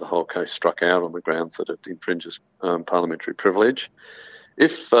managed to have the whole case struck out on the grounds that it infringes parliamentary privilege.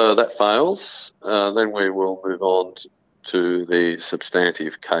 If that fails, then we will move on to the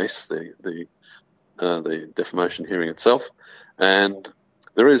substantive case, the defamation hearing itself. And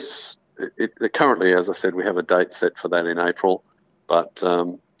there is currently, as I said, we have a date set for that in April, but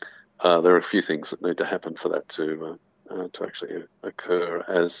there are a few things that need to happen for that to actually occur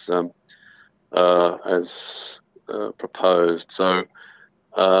as proposed. So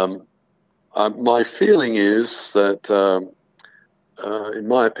my feeling is that, in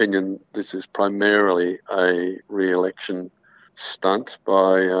my opinion, this is primarily a re-election stunt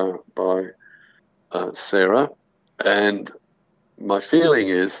by Sarah, and my feeling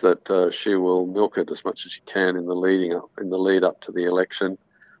is that she will milk it as much as she can in the lead up to the election,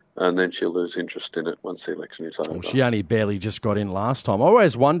 and then she'll lose interest in it once the election is over. Well, she only barely just got in last time. I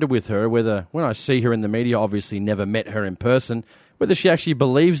always wonder with her whether, when I see her in the media, obviously never met her in person, whether she actually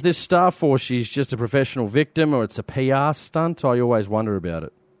believes this stuff or she's just a professional victim or it's a PR stunt. I always wonder about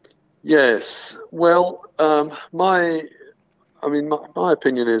it. Yes. Well, my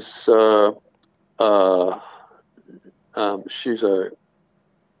opinion is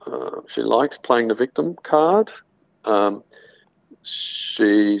she likes playing the victim card.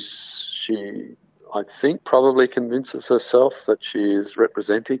 She, I think, probably convinces herself that she is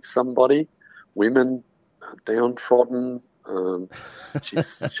representing somebody, women, downtrodden.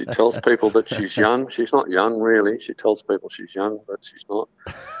 She tells people that she's young. She's not young, really. She tells people she's young, but she's not.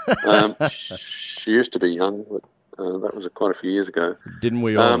 She used to be young, but that was quite a few years ago. Didn't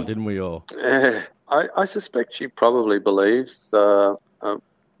we all? I suspect she probably believes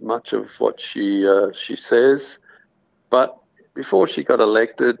much of what she says, but before she got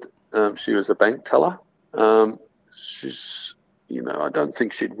elected, she was a bank teller. I don't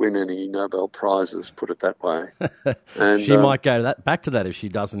think she'd win any Nobel Prizes, put it that way. And she might go back to that if she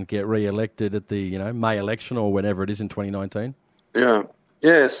doesn't get re-elected at the May election or whenever it is in 2019. Yeah.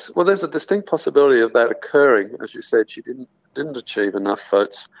 Yes. Well, there's a distinct possibility of that occurring. As you said, she didn't achieve enough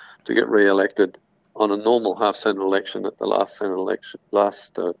votes to get re-elected on a normal half-Senate election at the last Senate election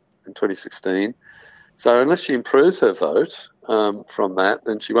in 2016. So unless she improves her vote from that,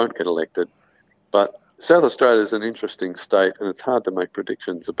 then she won't get elected. But South Australia is an interesting state, and it's hard to make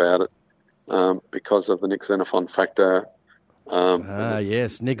predictions about it because of the Nick Xenophon factor.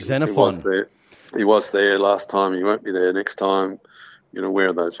 Yes, Nick Xenophon. He was there last time. He won't be there next time. Where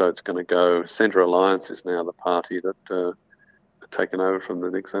are those votes going to go? Centre Alliance is now the party that have taken over from the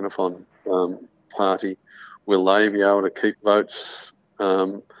Nick Xenophon party. Will they be able to keep votes?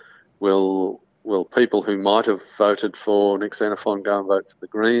 Will will people who might have voted for Nick Xenophon go and vote for the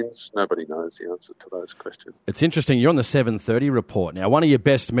Greens? Nobody knows the answer to those questions. It's interesting. You're on the 7:30 report. Now, one of your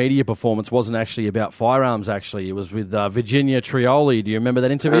best media performance wasn't actually about firearms, actually. It was with Virginia Trioli. Do you remember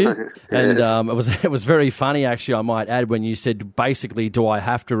that interview? Yes. And it was very funny, actually, I might add, when you said, basically, do I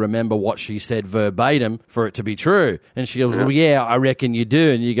have to remember what she said verbatim for it to be true? And she goes, well, yeah, I reckon you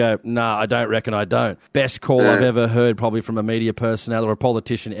do. And you go, no, I don't reckon I don't. Best call I've ever heard, probably from a media personnel or a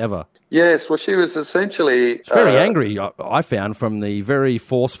politician ever. Yes, well, she was essentially... It's very angry, I found, from the very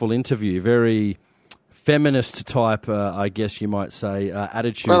forceful interview, very feminist type, I guess you might say,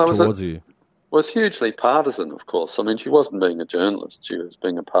 attitude towards you. Was hugely partisan, of course. I mean, she wasn't being a journalist. She was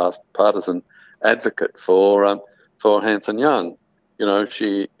being a partisan advocate for Hanson Young. You know,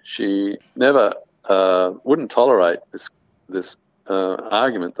 she never wouldn't tolerate this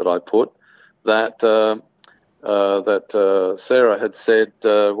argument that I put that Sarah had said,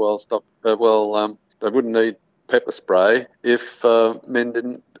 they wouldn't need pepper spray if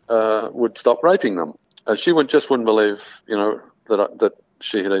men would stop raping them. She wouldn't believe, you know, that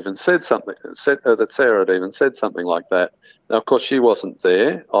she had even said something, that Sarah had even said something like that. Now, of course, she wasn't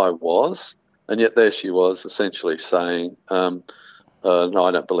there. I was, and yet there she was, essentially saying, "No,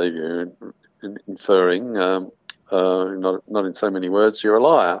 I don't believe you," inferring, not in so many words, you're a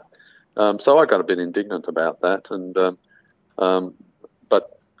liar. So I got a bit indignant about that, but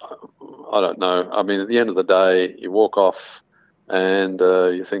I don't know. I mean, at the end of the day, you walk off and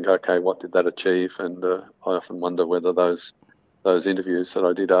you think, okay, what did that achieve? And I often wonder whether those interviews that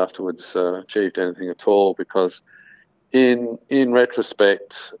I did afterwards achieved anything at all, because in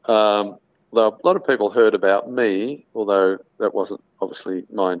retrospect, a lot of people heard about me, although that wasn't obviously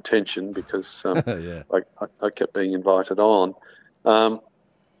my intention, because I kept being invited on.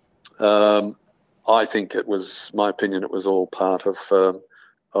 I think it was, my opinion, it was all part of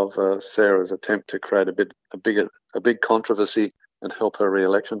Sarah's attempt to create a big controversy and help her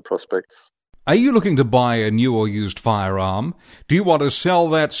re-election prospects. Are you looking to buy a new or used firearm? Do you want to sell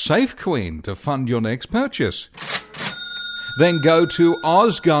that Safe Queen to fund your next purchase? Then go to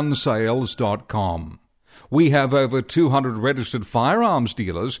ozgunsales.com. We have over 200 registered firearms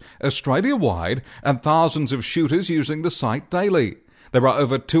dealers Australia-wide and thousands of shooters using the site daily. There are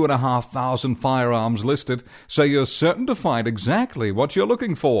over 2,500 firearms listed, so you're certain to find exactly what you're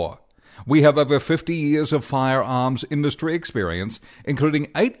looking for. We have over 50 years of firearms industry experience, including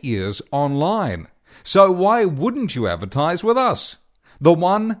 8 years online. So why wouldn't you advertise with us? The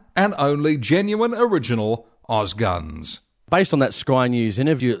one and only genuine original Ozguns. Based on that Sky News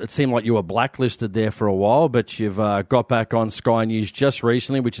interview, it seemed like you were blacklisted there for a while, but you've got back on Sky News just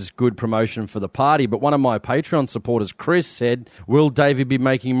recently, which is good promotion for the party. But one of my Patreon supporters, Chris, said, will Davey be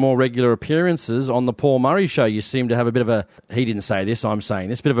making more regular appearances on the Paul Murray show? You seem to have a bit of a, he didn't say this, I'm saying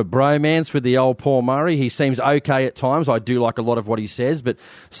this, bit of a bromance with the old Paul Murray. He seems okay at times. I do like a lot of what he says, but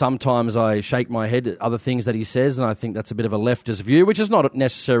sometimes I shake my head at other things that he says, and I think that's a bit of a leftist view, which is not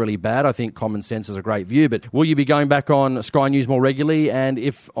necessarily bad. I think common sense is a great view. But will you be going back on Sky News more regularly, and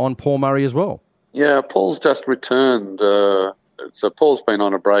if on Paul Murray as well? Yeah, Paul's just returned. So Paul's been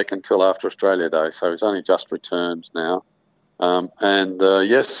on a break until after Australia Day, so he's only just returned now.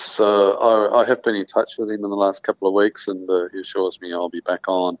 Yes, I have been in touch with him in the last couple of weeks, and he assures me I'll be back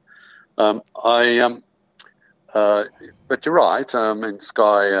on. But you're right. And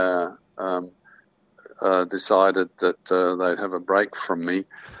Sky decided that they'd have a break from me.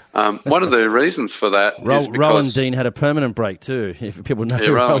 One of the reasons for that is because... Rowan Dean had a permanent break too, if people know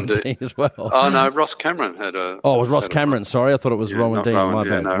Rowan Dean as well. Oh, no, Ross Cameron had a... Oh, it was Ross Cameron, sorry. I thought it was Rowan Dean. My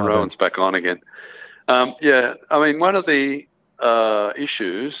bad. Rowan's back on again. I mean, one of the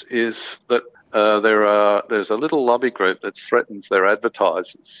issues is that there's a little lobby group that threatens their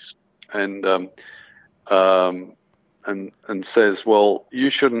advertisers and says, well, you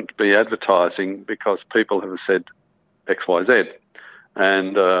shouldn't be advertising because people have said X, Y, Z.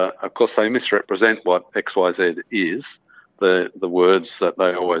 And, of course, they misrepresent what XYZ is. The words that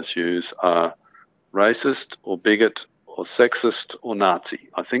they always use are racist or bigot or sexist or Nazi.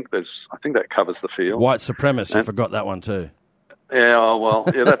 I think that covers the field. White supremacist, you forgot that one too. Yeah,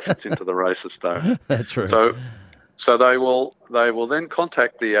 that fits into the racist though. That's true. So they will then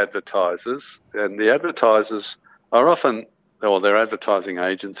contact the advertisers, and the advertisers are often, or their advertising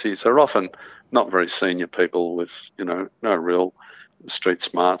agencies are often not very senior people with, no real street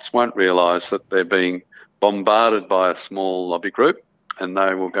smarts, won't realise that they're being bombarded by a small lobby group, and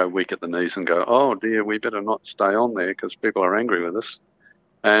they will go weak at the knees and go, oh dear, we better not stay on there because people are angry with us,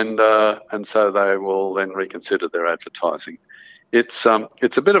 and so they will then reconsider their advertising. It's a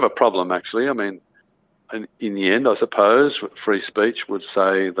bit of a problem actually. I mean, in the end, I suppose, free speech would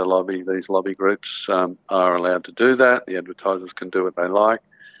say these lobby groups are allowed to do that. The advertisers can do what they like,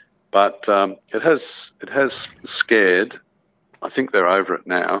 but it has scared. I think they're over it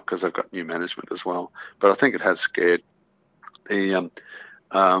now because they've got new management as well. But I think it has scared the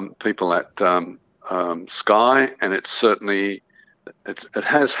people at Sky, and it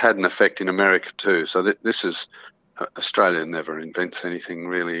has had an effect in America too. So this is Australia never invents anything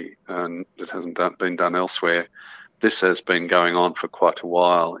really that hasn't been done elsewhere. This has been going on for quite a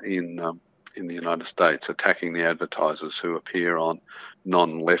while in the United States, attacking the advertisers who appear on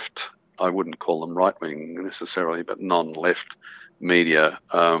non-left, I wouldn't call them right-wing necessarily, but non-left media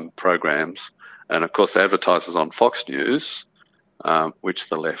programs. And of course, advertisers on Fox News, which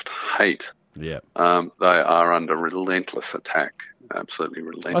the left hate, they are under relentless attack. Absolutely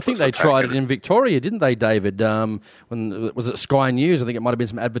relentless. I think they tried it in Victoria, didn't they, David? When was it Sky News? I think it might have been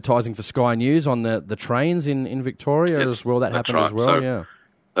some advertising for Sky News on the trains in Victoria as well. That happened as well. So,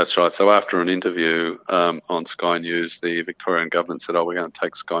 that's right. So after an interview on Sky News, the Victorian government said, "We're going to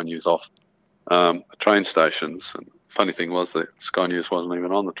take Sky News off the train stations." And the funny thing was that Sky News wasn't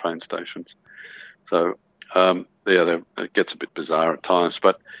even on the train stations. So it gets a bit bizarre at times.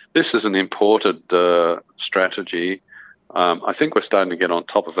 But this is an imported strategy. I think we're starting to get on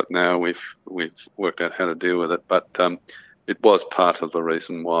top of it now. We've worked out how to deal with it, but it was part of the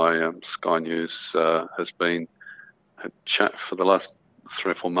reason why Sky News has been, for the last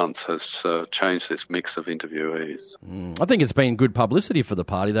 3 or 4 months, has changed its mix of interviewees. I think it's been good publicity for the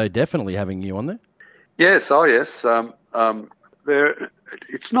party, though, definitely having you on there. Yes, yes.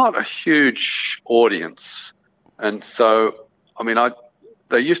 It's not a huge audience, and so, I mean,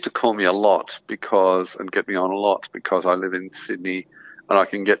 they used to call me a lot and get me on a lot because I live in Sydney and I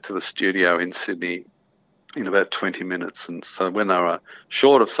can get to the studio in Sydney in about 20 minutes. And so when they were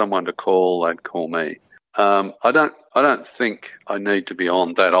short of someone to call, they'd call me. I don't think I need to be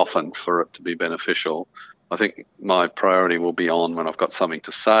on that often for it to be beneficial. I think my priority will be on when I've got something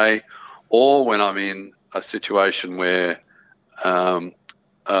to say, or when I'm in a situation where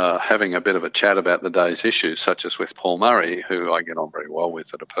having a bit of a chat about the day's issues, such as with Paul Murray, who I get on very well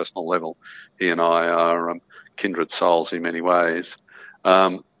with at a personal level. He and I are kindred souls in many ways,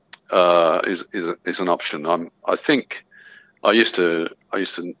 is an option. I think I used to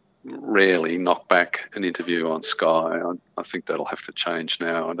rarely knock back an interview on Sky. I think that'll have to change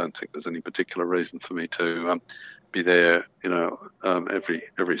now. I don't think there's any particular reason for me to be there,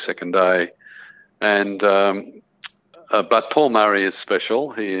 every second day. And but Paul Murray is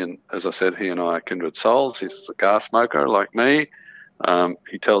special. As I said, he and I are kindred souls. He's a cigar smoker like me.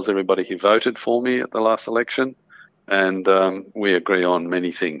 He tells everybody he voted for me at the last election, and we agree on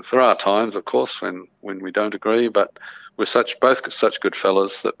many things. There are times, of course, when we don't agree, but we're both such good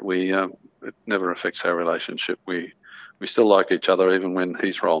fellas that it never affects our relationship. We still like each other even when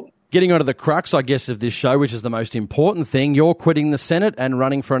he's wrong. Getting onto the crux, I guess, of this show, which is the most important thing, you're quitting the Senate and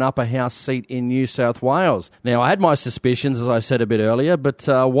running for an upper house seat in New South Wales. Now, I had my suspicions, as I said a bit earlier, but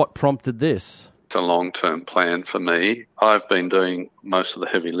what prompted this? It's a long-term plan for me. I've been doing most of the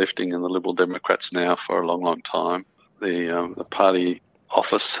heavy lifting in the Liberal Democrats now for a long, long time. The party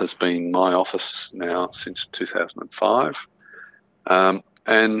office has been my office now since 2005.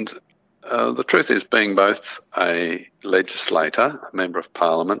 And the truth is, being both a legislator, a member of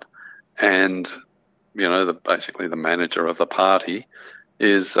Parliament, and basically the manager of the party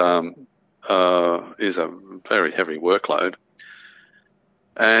is a very heavy workload,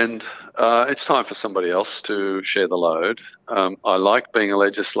 and it's time for somebody else to share the load. I like being a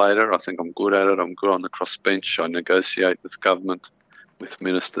legislator. I think I'm good at it. I'm good on the crossbench. I negotiate with government, with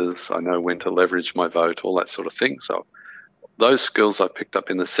ministers. I know when to leverage my vote, all that sort of thing. So those skills I picked up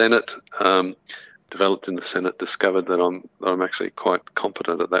in the Senate, developed in the Senate, discovered that I'm actually quite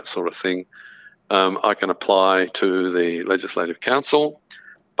competent at that sort of thing. I can apply to the Legislative Council,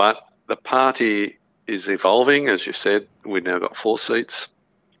 but the party is evolving. As you said, we've now got 4 seats.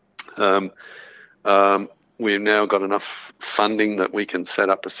 We've now got enough funding that we can set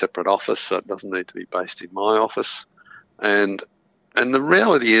up a separate office, so it doesn't need to be based in my office. And the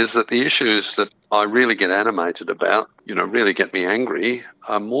reality is that the issues that I really get animated about, really get me angry,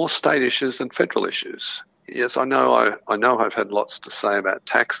 are more state issues than federal issues. Yes, I know I've had lots to say about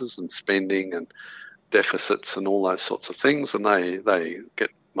taxes and spending and deficits and all those sorts of things, and they get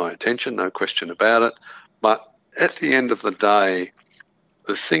my attention, no question about it. But at the end of the day,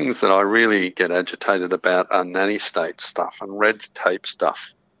 the things that I really get agitated about are nanny state stuff and red tape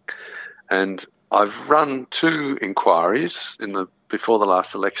stuff. And I've run 2 inquiries. Before the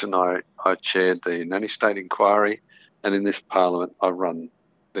last election, I chaired the nanny state inquiry, and in this Parliament, I've run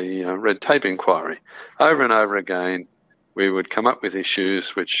the red tape inquiry. Over and over again, we would come up with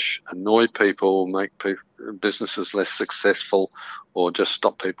issues which annoy people, make businesses less successful, or just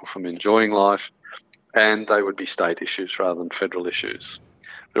stop people from enjoying life, and they would be state issues rather than federal issues.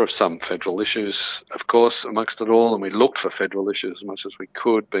 There are some federal issues, of course, amongst it all, and we looked for federal issues as much as we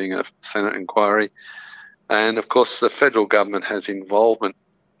could, being a Senate inquiry. And, of course, the federal government has involvement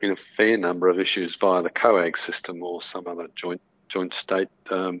in a fair number of issues via the COAG system or some other joint state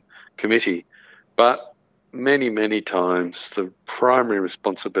committee. But many, many times the primary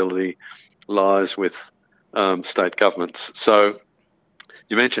responsibility lies with state governments. So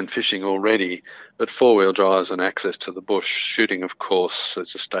you mentioned fishing already, but four-wheel drives and access to the bush, shooting, of course,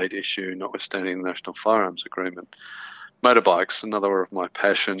 is a state issue, notwithstanding the National Firearms Agreement. Motorbikes, another of my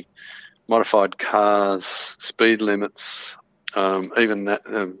passion. Modified cars, speed limits, even that,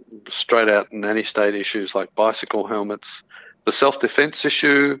 straight-out nanny-state issues like bicycle helmets. The self-defence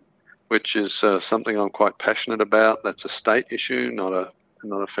issue, which is something I'm quite passionate about. That's a state issue, not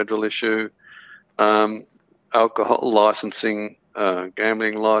a federal issue. Alcohol licensing,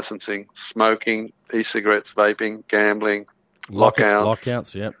 gambling licensing, smoking, e-cigarettes, vaping, gambling,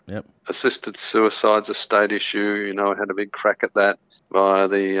 lockouts. Yep. Assisted suicide's a state issue. I had a big crack at that via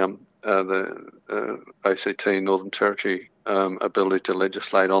the ACT Northern Territory ability to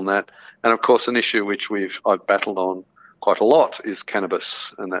legislate on that. And of course, an issue which I've battled on quite a lot is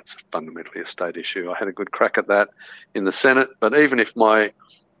cannabis, and that's fundamentally a state issue. I had a good crack at that in the Senate, but even if my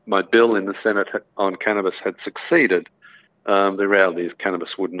bill in the Senate on cannabis had succeeded, the reality is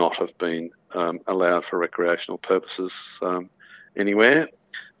cannabis would not have been allowed for recreational purposes anywhere.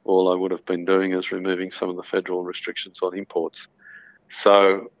 All I would have been doing is removing some of the federal restrictions on imports.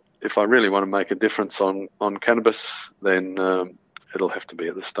 So if I really want to make a difference on cannabis, then it'll have to be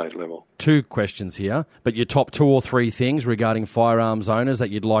at the state level. Two questions here, but your top 2 or 3 things regarding firearms owners that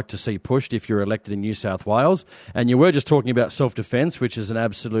you'd like to see pushed if you're elected in New South Wales. And you were just talking about self-defence, which is an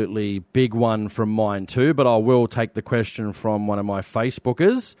absolutely big one from mine too, but I will take the question from one of my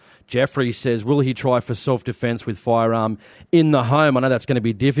Facebookers. Jeffrey says, will he try for self-defence with firearm in the home? I know that's going to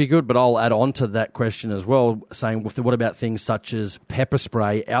be difficult, but I'll add on to that question as well, saying, what about things such as pepper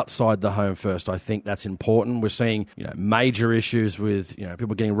spray outside the home first? I think that's important. We're seeing, major issues with,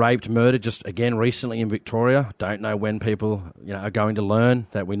 people getting raped, murdered, just again recently in Victoria. Don't know when people, are going to learn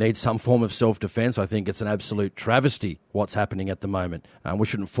that we need some form of self-defence. I think it's an absolute travesty what's happening at the moment. We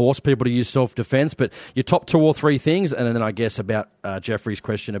shouldn't force people to use self-defence, but your top 2 or 3 things, and then I guess about Jeffrey's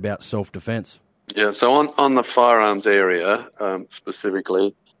question about self-defence. Yeah, so on the firearms area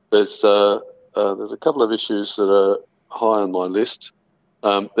specifically, there's a couple of issues that are high on my list.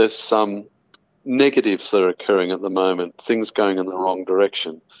 There's some negatives that are occurring at the moment, things going in the wrong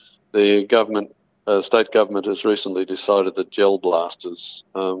direction. The state government has recently decided that gel blasters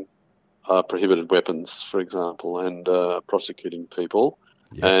are prohibited weapons, for example, and prosecuting people,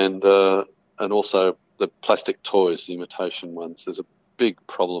 and also the plastic toys, the imitation ones. There's a big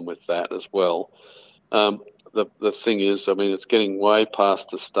problem with that as well. The thing is, it's getting way past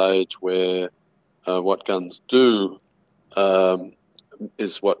the stage where what guns do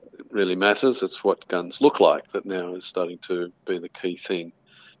is what really matters. It's what guns look like that now is starting to be the key thing.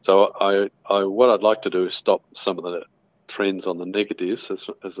 So what I'd like to do is stop some of the trends on the negatives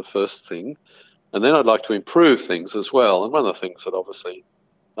as the first thing, and then I'd like to improve things as well. And one of the things that obviously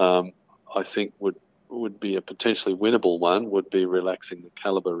I think would be a potentially winnable one would be relaxing the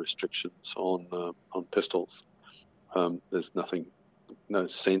calibre restrictions on pistols. There's no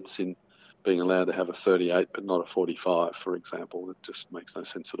sense in being allowed to have a 38 but not a 45, for example. It just makes no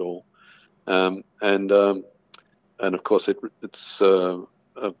sense at all. And of course it's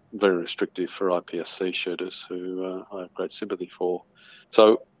very restrictive for IPSC shooters, who I have great sympathy for.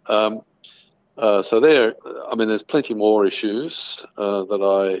 So there's plenty more issues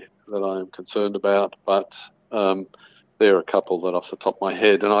that I am concerned about, but there are a couple that off the top of my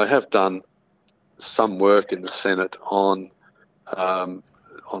head, and I have done some work in the Senate on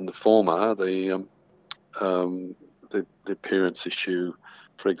the former, the appearance issue.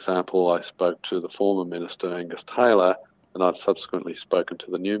 For example, I spoke to the former Minister, Angus Taylor, and I've subsequently spoken to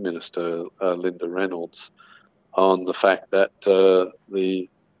the new Minister, Linda Reynolds, on the fact that the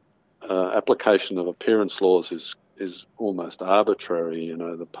application of appearance laws is almost arbitrary.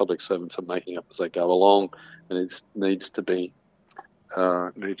 The public servants are making up as they go along, and it needs to be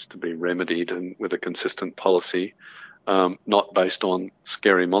remedied and with a consistent policy, not based on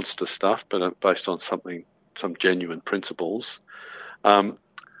scary monster stuff, but based on some genuine principles. I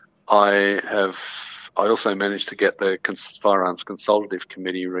also managed to get the Firearms Consultative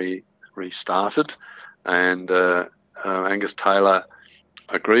Committee restarted, and Angus Taylor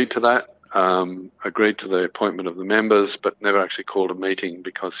agreed to that, agreed to the appointment of the members, but never actually called a meeting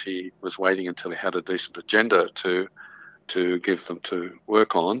because he was waiting until he had a decent agenda to give them to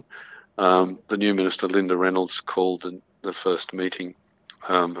work on. The new Minister, Linda Reynolds, called the first meeting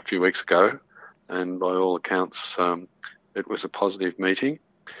a few weeks ago, and by all accounts, it was a positive meeting.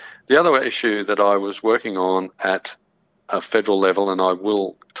 The other issue that I was working on at a federal level, and I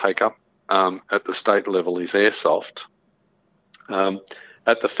will take up at the state level, is airsoft.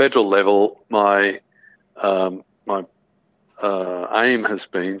 At the federal level, my aim has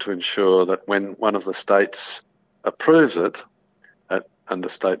been to ensure that when one of the states approves it under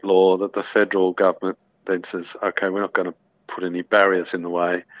state law, that the federal government then says, okay, we're not going to put any barriers in the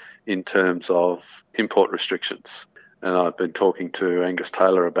way in terms of import restrictions. And I've been talking to Angus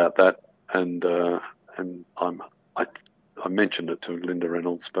Taylor about that, and I mentioned it to Linda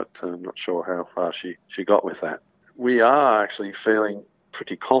Reynolds, but I'm not sure how far she got with that. We are actually feeling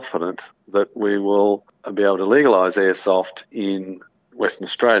pretty confident that we will be able to legalise airsoft in Western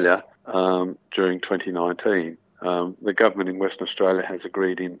Australia during 2019. The government in Western Australia has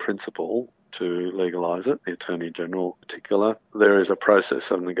agreed in principle to legalise it, the Attorney-General in particular. There is a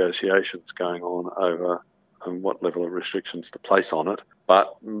process of negotiations going on over what level of restrictions to place on it,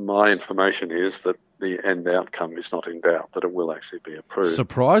 but my information is that the end outcome is not in doubt, that it will actually be approved.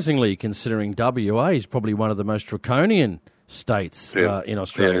 Surprisingly, considering WA is probably one of the most draconian states in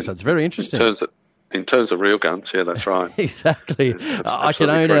Australia, so it's very interesting. In terms of real guns, yeah, that's right. Exactly. I can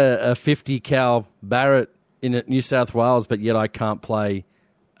own a 50 cal Barrett in New South Wales, but yet I can't play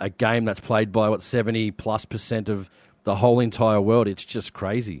a game that's played by 70+% of the whole entire world. It's just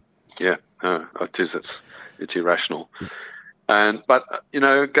crazy. Yeah, no, it is. It's irrational. But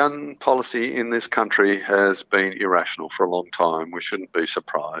gun policy in this country has been irrational for a long time. We shouldn't be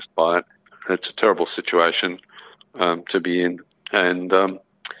surprised by it. It's a terrible situation to be in, and quite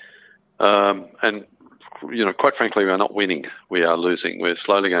frankly, we're not winning. We are losing. We're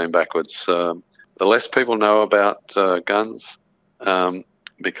slowly going backwards. The less people know about guns,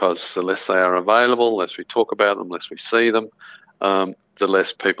 because the less they are available, less we talk about them, less we see them, the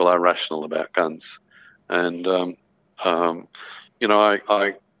less people are rational about guns. And I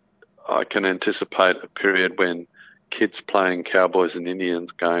can anticipate a period when kids playing cowboys and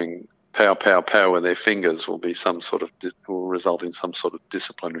Indians going pow, pow, pow with their fingers will result in some sort of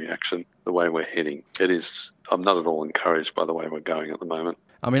disciplinary action the way we're heading. I'm not at all encouraged by the way we're going at the moment.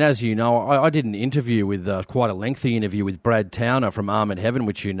 I mean, as you know, I did an interview with quite a lengthy interview with Brad Towner from Armoured Heaven,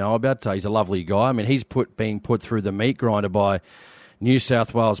 which you know about. He's a lovely guy. I mean, he's being put through the meat grinder by New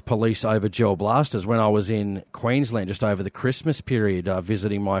South Wales Police over gel blasters when I was in Queensland just over the Christmas period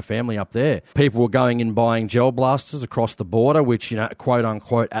visiting my family up there. People were going and buying gel blasters across the border, which, quote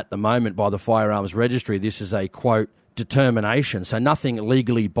unquote, at the moment by the Firearms Registry, this is a, quote, determination, so nothing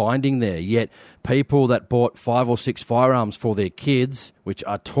legally binding there. Yet people that bought 5 or 6 firearms for their kids, which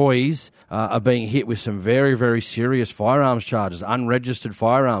are toys, are being hit with some very, very serious firearms charges, unregistered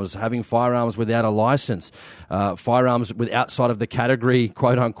firearms, having firearms without a license, firearms outside of the category,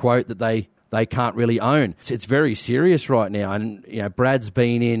 quote unquote, that they can't really own. It's very serious right now. And, Brad's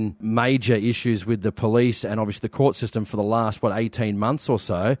been in major issues with the police and obviously the court system for the last, 18 months or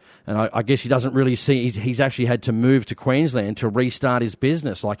so. And I guess he doesn't really see, he's actually had to move to Queensland to restart his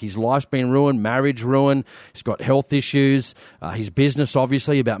business. Like, his life's been ruined, marriage ruined, he's got health issues, his business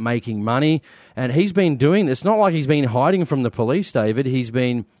obviously about making money. And he's been doing this. It's not like he's been hiding from the police, David. He's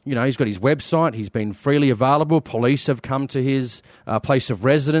been, he's got his website. He's been freely available. Police have come to his place of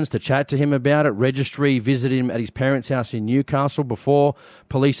residence to chat to him about it. Registry visited him at his parents' house in Newcastle before.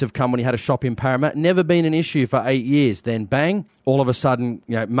 Police have come when he had a shop in Parramatta. Never been an issue for 8 years. Then bang, all of a sudden,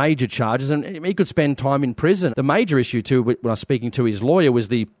 major charges. And he could spend time in prison. The major issue, too, when I was speaking to his lawyer, was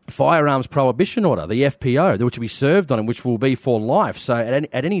the Firearms Prohibition Order, the FPO, which will be served on him, which will be for life. So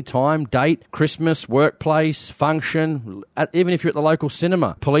at any time, date, Christmas, workplace, function, even if you're at the local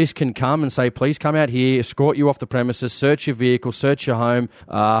cinema, police can come and say, please come out here, escort you off the premises, search your vehicle, search your home,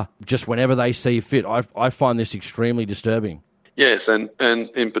 just whenever they see fit. I find this extremely disturbing. Yes, and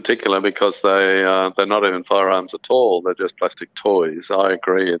in particular because they're not even firearms at all, they're just plastic toys. I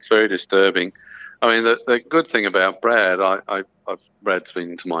agree, it's very disturbing. I mean, the good thing about Brad, Brad's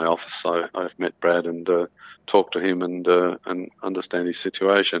been to my office, so I've met Brad and talked to him and understand his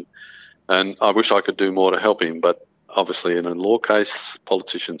situation. And I wish I could do more to help him, but obviously in a law case,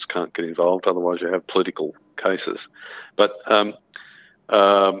 politicians can't get involved, otherwise you have political cases. But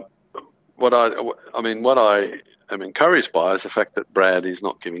what I am encouraged by is the fact that Brad is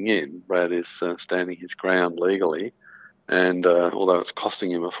not giving in. Brad is standing his ground legally, and although it's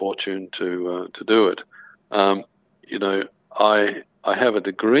costing him a fortune to do it, I have a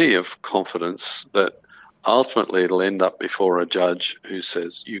degree of confidence that ultimately it'll end up before a judge who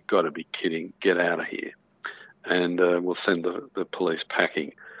says, "You've got to be kidding, get out of here," and we'll send the police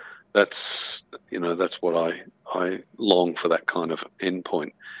packing. That's what I long for, that kind of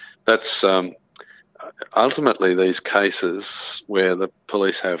endpoint. That's ultimately these cases where the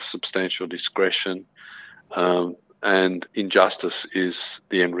police have substantial discretion and injustice is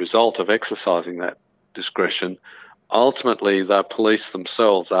the end result of exercising that discretion. Ultimately, the police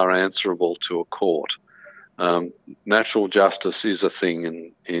themselves are answerable to a court. Natural justice is a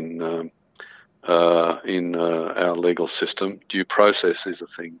thing in our legal system. Due process is a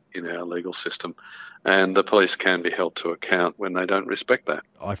thing in our legal system. And the police can be held to account when they don't respect that.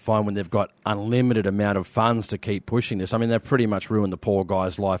 I find when they've got unlimited amount of funds to keep pushing this, I mean, they've pretty much ruined the poor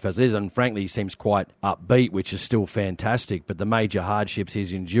guy's life as is, and frankly, he seems quite upbeat, which is still fantastic, but the major hardships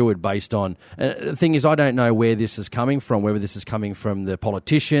he's endured based on... the thing is, I don't know where this is coming from, whether this is coming from the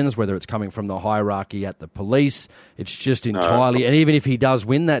politicians, whether it's coming from the hierarchy at the police. It's just entirely... And even if he does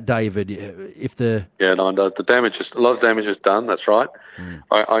win that, David, if the... Yeah, no, the damage is... A lot of damage is done, that's right.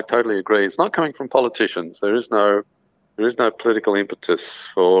 I totally agree. It's not coming from politicians. There is no political impetus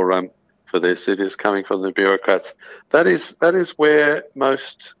for this. It is coming from the bureaucrats. That is where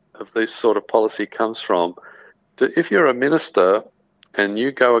most of this sort of policy comes from. If you're a minister and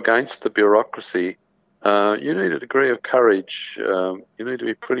you go against the bureaucracy, you need a degree of courage. You need to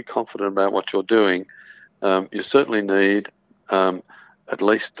be pretty confident about what you're doing. You certainly need at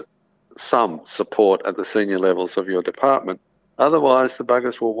least some support at the senior levels of your department. Otherwise, the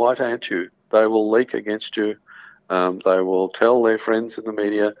buggers will white ant you. They will leak against you. They will tell their friends in the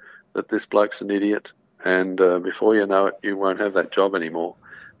media that this bloke's an idiot, and before you know it, you won't have that job anymore.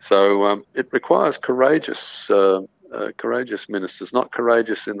 So it requires courageous ministers, not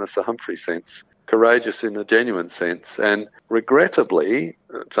courageous in the Sir Humphrey sense, courageous in the genuine sense. And regrettably,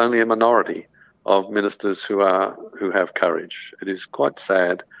 it's only a minority of ministers who have courage. It is quite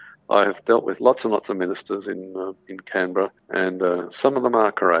sad. I have dealt with lots and lots of ministers in Canberra, and some of them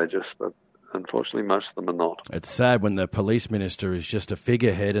are courageous, but unfortunately most of them are not. It's sad when the police minister is just a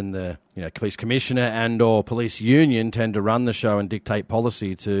figurehead, and the police commissioner and or police union tend to run the show and dictate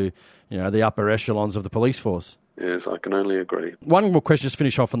policy to the upper echelons of the police force. Yes, I can only agree. One more question, just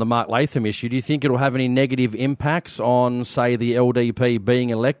finish off on the Mark Latham issue. Do you think it'll have any negative impacts on, say, the LDP being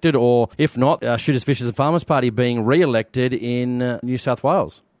elected, or if not, Shooters, Fishers and Farmers Party being re-elected in New South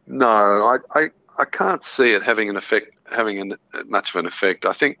Wales? No, I can't see it having much of an effect.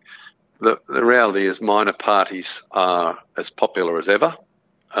 I think the reality is minor parties are as popular as ever.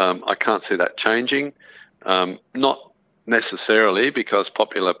 I can't see that changing. Not necessarily because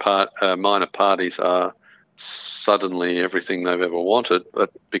minor parties are suddenly everything they've ever wanted, but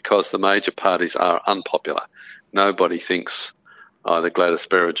because the major parties are unpopular. Nobody thinks either Gladys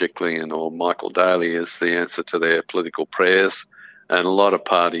Berejiklian or Michael Daly is the answer to their political prayers. And a lot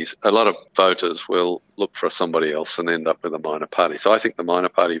of voters will look for somebody else and end up with a minor party. So I think the minor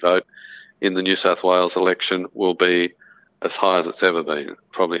party vote in the New South Wales election will be as high as it's ever been,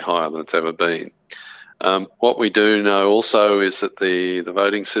 probably higher than it's ever been. What we do know also is that the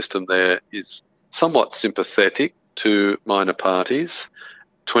voting system there is somewhat sympathetic to minor parties.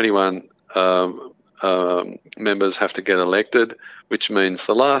 21 members have to get elected, which means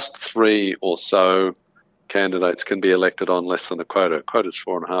the last three or so candidates can be elected on less than a quota. Quota is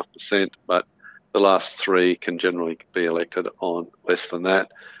 4.5%, but the last three can generally be elected on less than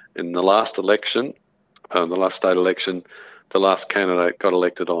that. In the last election, the last state election, the last candidate got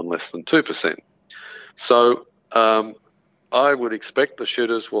elected on less than 2%. So I would expect the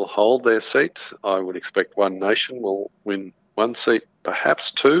Shooters will hold their seats. I would expect One Nation will win one seat,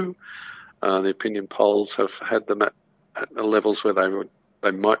 perhaps two. The opinion polls have had them at levels where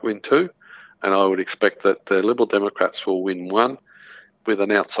they might win two. And I would expect that the Liberal Democrats will win one with an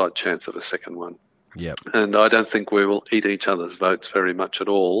outside chance of a second one. Yep. And I don't think we will eat each other's votes very much at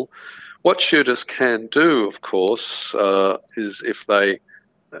all. What Shooters can do, of course, is if they...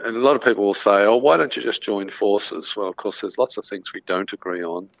 And a lot of people will say, oh, why don't you just join forces? Well, of course, there's lots of things we don't agree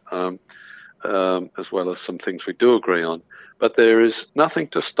on, as well as some things we do agree on. But there is nothing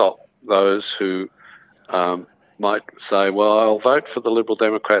to stop those who... might say, well, I'll vote for the Liberal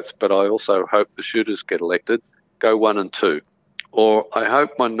Democrats, but I also hope the Shooters get elected, go 1 and 2. Or I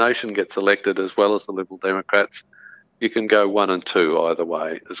hope One Nation gets elected as well as the Liberal Democrats. You can go 1 and 2 either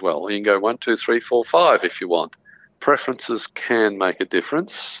way as well. You can go 1, 2, 3, 4, 5 if you want. Preferences can make a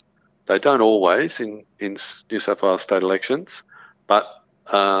difference. They don't always in New South Wales state elections, but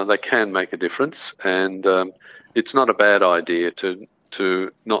they can make a difference. And it's not a bad idea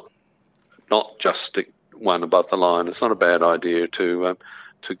to not just stick one above the line. It's not a bad idea to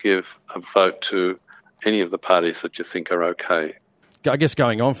give a vote to any of the parties that you think are okay. I guess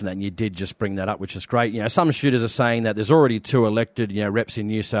going on from that, and you did just bring that up, which is great. Some shooters are saying that there's already 2 elected, reps in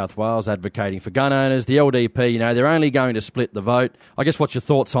New South Wales advocating for gun owners. The LDP, they're only going to split the vote. I guess what's your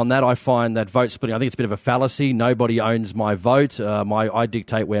thoughts on that? I find that vote splitting, I think it's a bit of a fallacy. Nobody owns my vote. I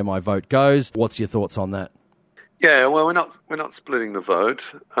dictate where my vote goes. What's your thoughts on that? Yeah, well, we're not splitting the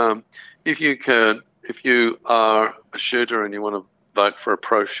vote. If you are a shooter and you want to vote for a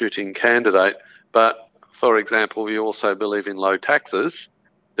pro-shooting candidate, but for example, you also believe in low taxes,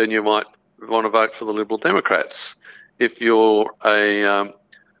 then you might want to vote for the Liberal Democrats. If you're a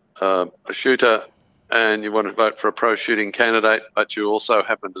shooter and you want to vote for a pro-shooting candidate, but you also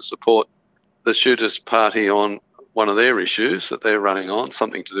happen to support the Shooters Party on one of their issues that they're running on,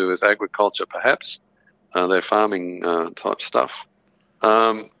 something to do with agriculture perhaps, their farming type stuff,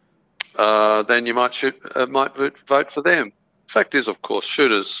 then you might vote for them. The fact is, of course,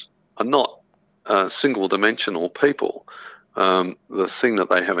 shooters are not single-dimensional people. The thing that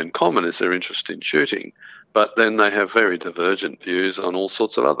they have in common is their interest in shooting, but then they have very divergent views on all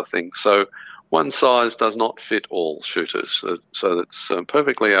sorts of other things. So one size does not fit all shooters. So it's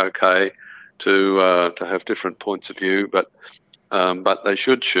perfectly okay to have different points of view, but they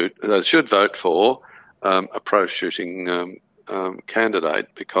should vote for a pro-shooting candidate,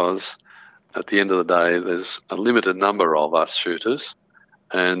 because at the end of the day, there's a limited number of us shooters.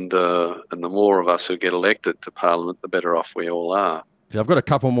 And the more of us who get elected to Parliament, the better off we all are. I've got a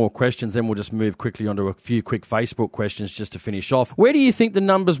couple more questions, then we'll just move quickly onto a few quick Facebook questions just to finish off. Where do you think the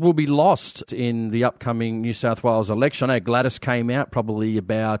numbers will be lost in the upcoming New South Wales election? I know Gladys came out Gladys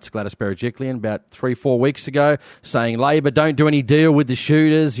Berejiklian, about 3-4 weeks ago, saying Labor don't do any deal with the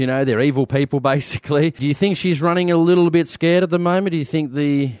shooters, they're evil people basically. Do you think she's running a little bit scared at the moment? Do you think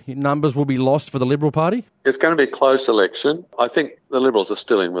the numbers will be lost for the Liberal Party? It's going to be a close election. I think the Liberals are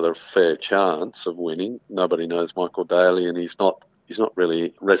still in with a fair chance of winning. Nobody knows Michael Daly, and he's not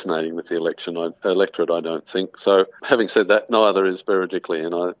really resonating with the electorate, I don't think. So having said that, neither is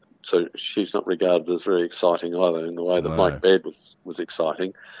Berejiklian, so she's not regarded as very exciting either in the way that Mike Baird was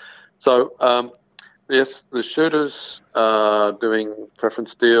exciting. So, yes, the shooters are doing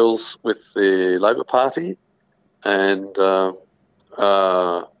preference deals with the Labor Party, and they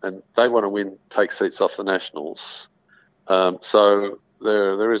want to take seats off the Nationals. So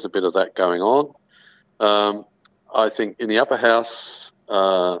there is a bit of that going on. I think in the upper house,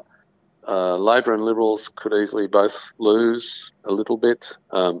 Labor and Liberals could easily both lose a little bit.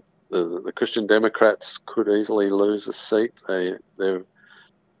 The Christian Democrats could easily lose a seat. They're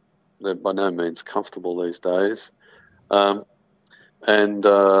by no means comfortable these days. But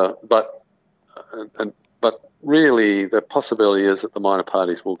really, the possibility is that the minor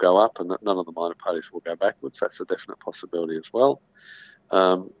parties will go up and that none of the minor parties will go backwards. That's a definite possibility as well.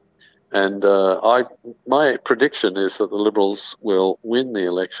 My prediction is that the Liberals will win the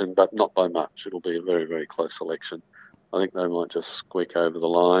election, but not by much. It'll be a very, very close election. I think they might just squeak over the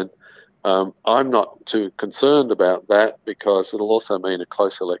line. I'm not too concerned about that, because it'll also mean a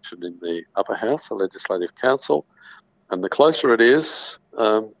close election in the upper house, the Legislative Council. And the closer it is,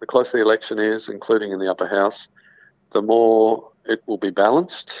 the closer the election is, including in the upper house, the more it will be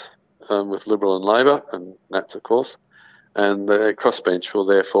balanced with Liberal and Labor, and Nats, of course. And the crossbench will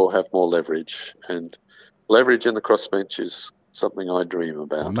therefore have more leverage. And leverage in the crossbench is something I dream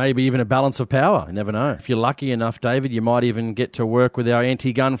about. Maybe even a balance of power. You never know. If you're lucky enough, David, you might even get to work with our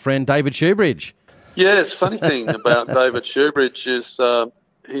anti-gun friend, David Shoebridge. Yes, funny thing about David Shoebridge is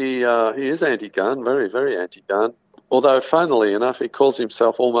he is anti-gun, very, very anti-gun. Although, funnily enough, he calls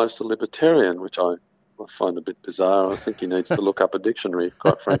himself almost a libertarian, which I find a bit bizarre. I think he needs to look up a dictionary,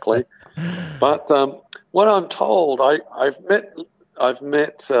 quite frankly. But what I'm told, I've met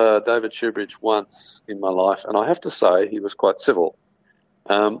David Shoebridge once in my life, and I have to say he was quite civil.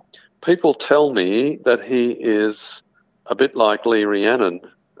 People tell me that he is a bit like Lee Rhiannon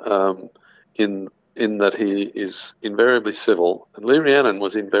in that he is invariably civil, and Lee Rhiannon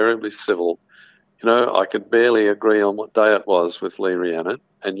was invariably civil. I could barely agree on what day it was with Lee Rhiannon,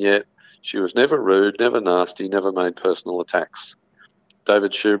 and yet she was never rude, never nasty, never made personal attacks.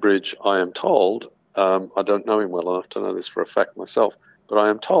 David Shoebridge, I am told, I don't know him well enough to know this for a fact myself, but I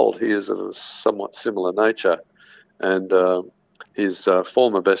am told he is of a somewhat similar nature. And his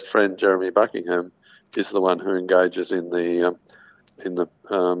former best friend, Jeremy Buckingham, is the one who engages in the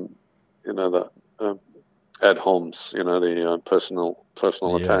ad homs, the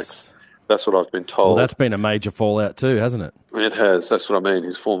personal attacks. That's what I've been told. Well, that's been a major fallout too, hasn't it? It has. That's what I mean.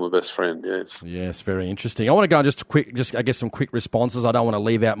 His former best friend, yes. Yes, very interesting. I want to go on some quick responses. I don't want to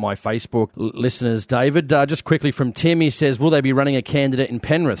leave out my Facebook listeners, David. Just quickly from Tim, he says, will they be running a candidate in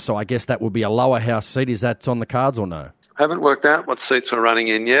Penrith? So I guess that would be a lower house seat. Is that on the cards or no? Haven't worked out what seats we're running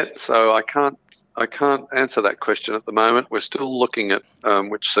in yet, so I can't answer that question at the moment. We're still looking at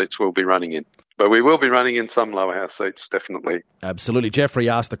which seats we'll be running in. But we will be running in some lower house seats, definitely. Absolutely. Jeffrey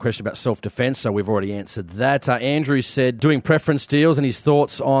asked the question about self-defence, so we've already answered that. Andrew said, doing preference deals and his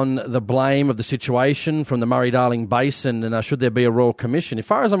thoughts on the blame of the situation from the Murray-Darling Basin and should there be a Royal Commission. As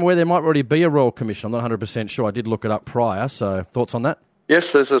far as I'm aware, there might already be a Royal Commission. I'm not 100% sure. I did look it up prior, so thoughts on that?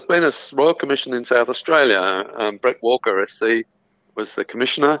 Yes, there's been a Royal Commission in South Australia. Brett Walker, SC, was the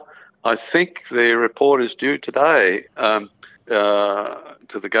commissioner. I think the report is due today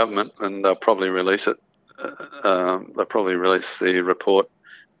to the government, and they'll probably release it. They'll probably release the report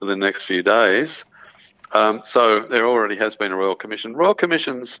for the next few days. So there already has been a Royal Commission. Royal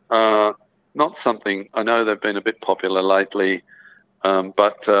Commissions are not something, I know they've been a bit popular lately,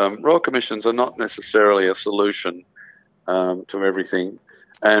 but Royal Commissions are not necessarily a solution to everything.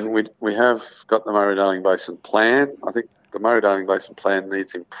 And we have got the Murray-Darling Basin Plan. I think the Murray-Darling Basin Plan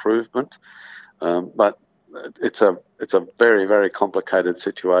needs improvement, but it's a very, very complicated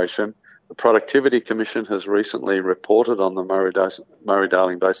situation. The Productivity Commission has recently reported on the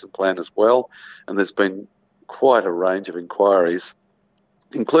Murray-Darling Basin Plan as well, and there's been quite a range of inquiries,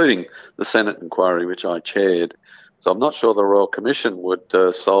 including the Senate inquiry, which I chaired. So I'm not sure the Royal Commission would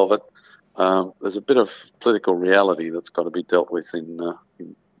solve it. There's a bit of political reality that's got to be dealt with in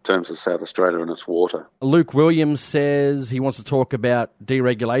terms of South Australia and its water. Luke Williams says he wants to talk about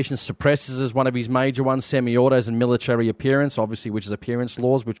deregulation. Suppressors is one of his major ones, semi-autos and military appearance, obviously, which is appearance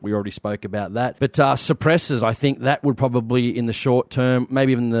laws, which we already spoke about that. But suppressors, I think that would probably in the short term,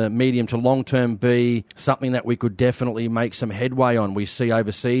 maybe even the medium to long term, be something that we could definitely make some headway on. We see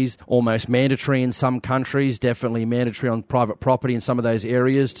overseas almost mandatory in some countries, definitely mandatory on private property in some of those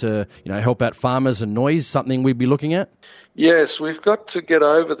areas to help out farmers and noise, something we'd be looking at. Yes, we've got to get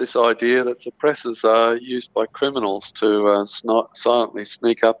over this idea that suppressors are used by criminals to silently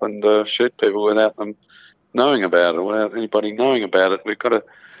sneak up and shoot people without them knowing about it, without anybody knowing about it. We've got to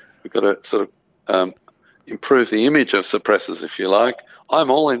sort of improve the image of suppressors, if you like.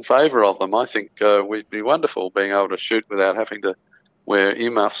 I'm all in favour of them. I think we'd be wonderful being able to shoot without having to wear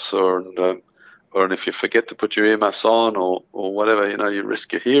earmuffs or if you forget to put your earmuffs on or whatever, you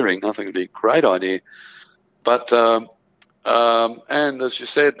risk your hearing. I think it'd be a great idea. But and as you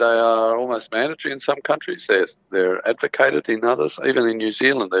said, they are almost mandatory in some countries. They're advocated in others. Even in New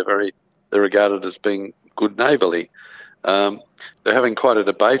Zealand, they're regarded as being good neighbourly. They're having quite a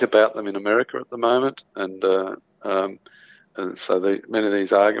debate about them in America at the moment, and so many of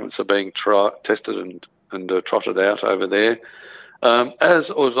these arguments are being tested and trotted out over there.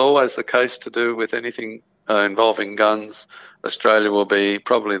 As was always the case to do with anything involving guns, Australia will be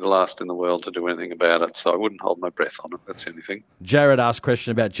probably the last in the world to do anything about it, so I wouldn't hold my breath on it, that's anything. Jared asked a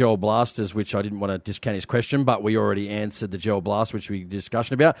question about gel blasters, which I didn't want to discount his question, but we already answered the gel blast, which we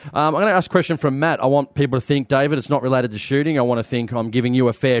discussion about. I'm going to ask a question from Matt. I want people to think, David, it's not related to shooting. I want to think I'm giving you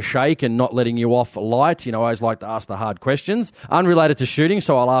a fair shake and not letting you off light. I always like to ask the hard questions. Unrelated to shooting,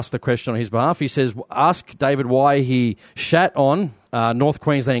 so I'll ask the question on his behalf. He says, ask David why he shat on North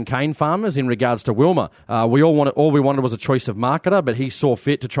Queensland cane farmers in regards to Wilmar. All we wanted was a choice of marketer, but he saw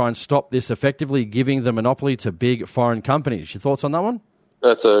fit to try and stop this effectively, giving the monopoly to big foreign companies. Your thoughts on that one?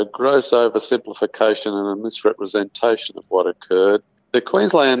 That's a gross oversimplification and a misrepresentation of what occurred. The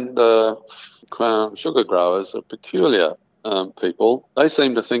Queensland sugar growers are peculiar people. They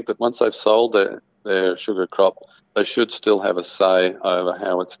seem to think that once they've sold their sugar crop, they should still have a say over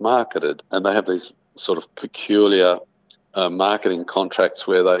how it's marketed. And they have these sort of peculiar marketing contracts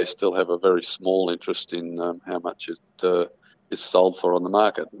where they still have a very small interest in how much it is sold for on the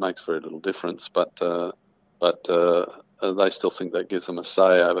market. It makes very little difference, but they still think that gives them a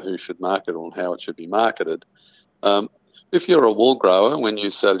say over who should market it and how it should be marketed. If you're a wool grower, when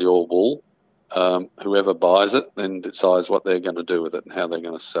you sell your wool, whoever buys it then decides what they're going to do with it and how they're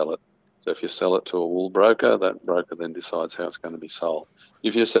going to sell it. So if you sell it to a wool broker, that broker then decides how it's going to be sold.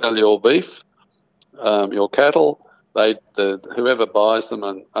 If you sell your beef, your cattle, whoever buys them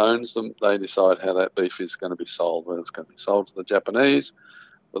and owns them, they decide how that beef is going to be sold, whether it's going to be sold to the Japanese,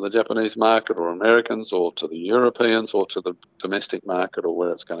 for the Japanese market, or Americans, or to the Europeans, or to the domestic market, or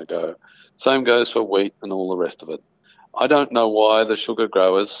where it's going to go. Same goes for wheat and all the rest of it. I don't know why the sugar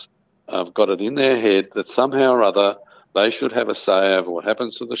growers have got it in their head that somehow or other they should have a say over what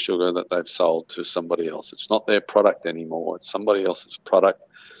happens to the sugar that they've sold to somebody else. It's not their product anymore. It's somebody else's product.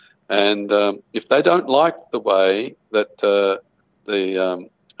 And if they don't like the way that the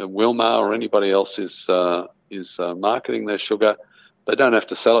Wilmar or anybody else is marketing their sugar, they don't have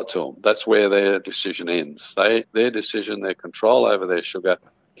to sell it to them. That's where their decision ends. Their decision, their control over their sugar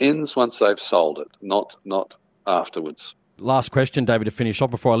ends once they've sold it, not afterwards. Last question, David, to finish off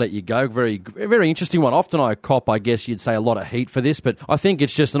before I let you go. Very, very interesting one. Often I cop, I guess you'd say, a lot of heat for this, but I think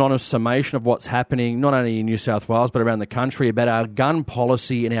it's just an honest summation of what's happening, not only in New South Wales, but around the country, about our gun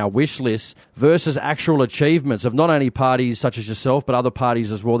policy and our wish list versus actual achievements of not only parties such as yourself, but other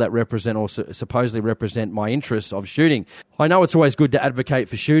parties as well that represent or supposedly represent my interests of shooting. I know it's always good to advocate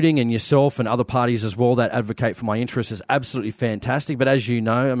for shooting, and yourself and other parties as well that advocate for my interests is absolutely fantastic. But as you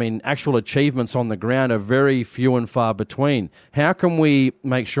know, I mean, actual achievements on the ground are very few and far between. How can we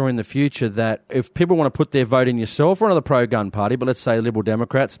make sure in the future that if people want to put their vote in yourself or another pro-gun party, but let's say Liberal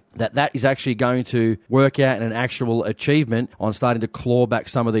Democrats, that is actually going to work out in an actual achievement on starting to claw back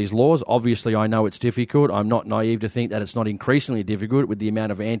some of these laws? Obviously, I know it's difficult. I'm not naive to think that it's not increasingly difficult with the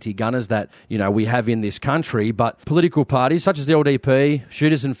amount of anti-gunners that, you know, we have in this country. But political parties such as the LDP,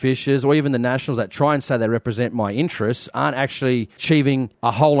 Shooters and Fishers, or even the Nationals that try and say they represent my interests aren't actually achieving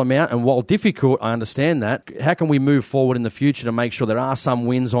a whole amount. And while difficult, I understand that. How can we move forward in the future to make sure there are some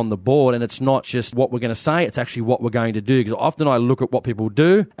wins on the board and it's not just what we're going to say, it's actually what we're going to do? Because often I look at what people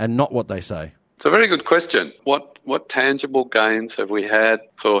do and not what they say. It's a very good question. What tangible gains have we had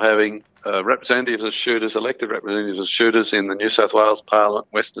for having representatives of shooters, elected representatives of shooters in the New South Wales Parliament,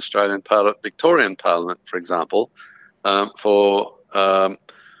 Western Australian Parliament, Victorian Parliament, for example, New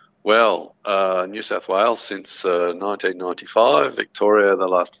South Wales since 1995, Victoria the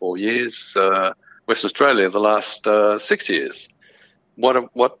last 4 years, Western Australia the last 6 years.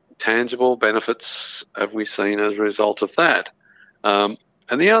 What tangible benefits have we seen as a result of that? And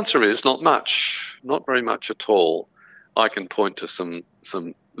the answer is not much, not very much at all. I can point to some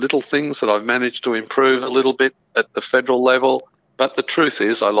little things that I've managed to improve a little bit at the federal level, but the truth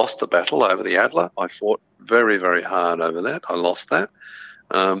is I lost the battle over the Adler. I fought very, very hard over that. I lost that.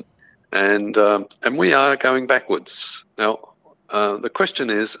 And we are going backwards. Now, the question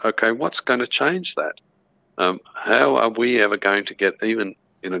is, okay, what's going to change that? How are we ever going to get even,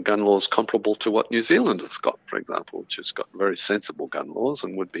 gun laws comparable to what New Zealand has got, for example, which has got very sensible gun laws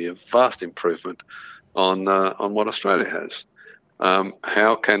and would be a vast improvement on what Australia has?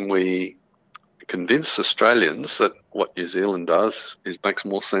 How can we convince Australians that what New Zealand does makes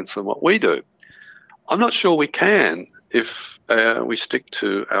more sense than what we do? I'm not sure we can if we stick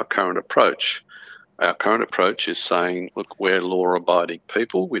to our current approach. Our current approach is saying, look, we're law-abiding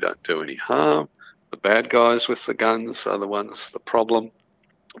people. We don't do any harm. The bad guys with the guns are the ones the problem.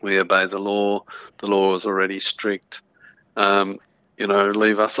 We obey the law. The law is already strict.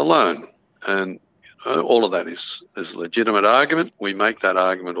 Leave us alone. And all of that is a legitimate argument. We make that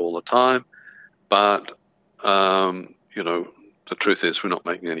argument all the time. But, the truth is we're not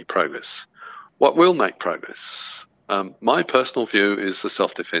making any progress. What will make progress? My personal view is the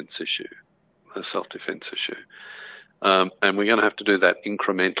self-defence issue. And we're going to have to do that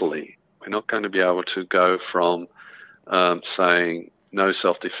incrementally. We're not going to be able to go from saying no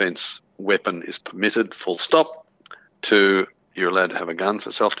self-defence weapon is permitted, full stop, to you're allowed to have a gun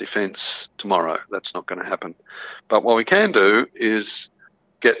for self-defence tomorrow. That's not going to happen. But what we can do is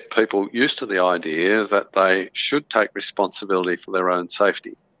get people used to the idea that they should take responsibility for their own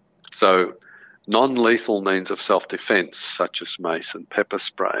safety. So non-lethal means of self-defence, such as mace and pepper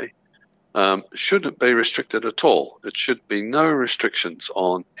spray, shouldn't be restricted at all. It should be no restrictions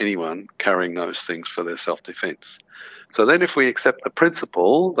on anyone carrying those things for their self-defence. So then if we accept the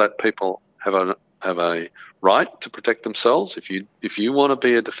principle that people have a right to protect themselves, if you want to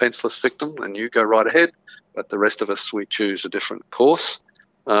be a defenceless victim, then you go right ahead, but the rest of us, we choose a different course.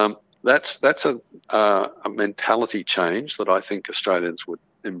 That's a mentality change that I think Australians would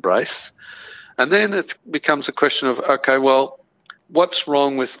embrace. And then it becomes a question of, okay, well, what's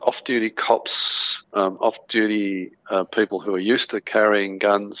wrong with off-duty cops, off-duty people who are used to carrying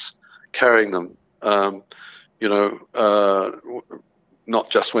guns, carrying them, not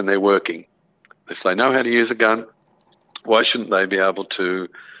just when they're working. If they know how to use a gun, why shouldn't they be able to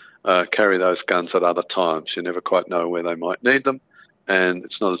carry those guns at other times? You never quite know where they might need them, and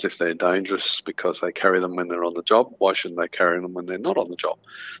it's not as if they're dangerous because they carry them when they're on the job. Why shouldn't they carry them when they're not on the job?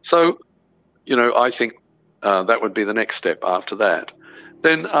 So, I think that would be the next step after that.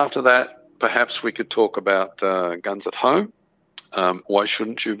 Then after that, perhaps we could talk about guns at home. Why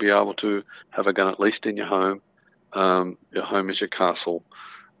shouldn't you be able to have a gun at least in your home? Your home is your castle.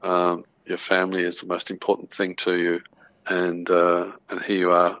 Your family is the most important thing to you. And here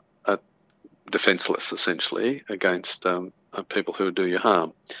you are defenceless, essentially, against people who do you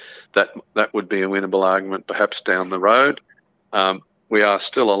harm. That would be a winnable argument perhaps down the road. We are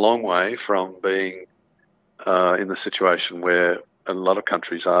still a long way from being in the situation where a lot of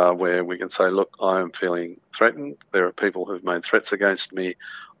countries are, where we can say, look, I am feeling threatened. There are people who've made threats against me.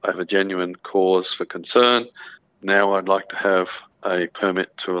 I have a genuine cause for concern. Now I'd like to have a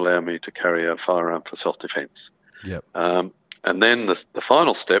permit to allow me to carry a firearm for self-defence. Yep. And then the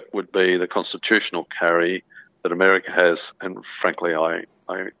final step would be the constitutional carry that America has, and frankly, I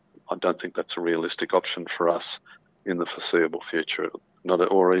don't think that's a realistic option for us in the foreseeable future,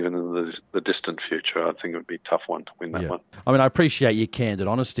 or even in the distant future. I think it would be a tough one to win that one. I mean, I appreciate your candid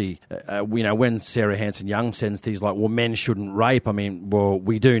honesty. When Sarah Hanson-Young says things like, well, men shouldn't rape, I mean, well,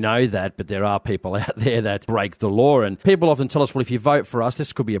 we do know that, but there are people out there that break the law. And people often tell us, well, if you vote for us,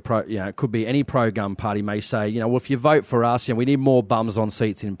 this could be it could be any pro-gun party may say, well, if you vote for us, we need more bums on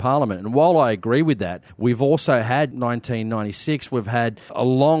seats in Parliament. And while I agree with that, we've also had 1996, we've had a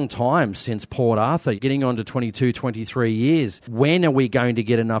long time since Port Arthur, getting on to 22, 23 years. When are we going to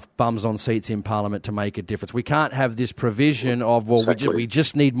get enough bums on seats in Parliament to make a difference? We can't have this provision of, well, exactly. we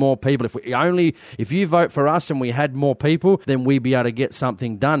just need more people. If you vote for us and we had more people, then we'd be able to get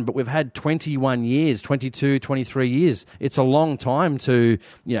something done. But we've had 21 years, 22, 23 years. It's a long time to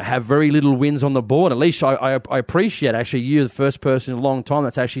have very little wins on the board. At least I appreciate, actually, you're the first person in a long time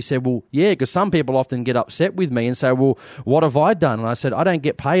that's actually said, well, yeah, because some people often get upset with me and say, well, what have I done? And I said, I don't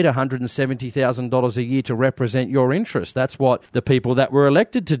get paid $170,000 a year to represent your interests. That's what the people that were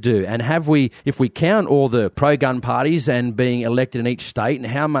elected to do. And if we count all the pro-gun parties and being elected in each state and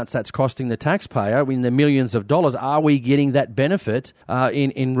how much that's costing the taxpayer in the millions of dollars, are we getting that benefit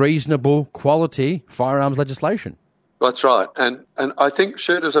in reasonable quality firearms legislation? That's right. And I think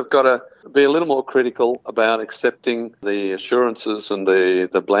shooters have got to be a little more critical about accepting the assurances and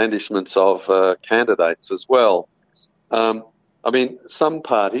the blandishments of candidates as well. Some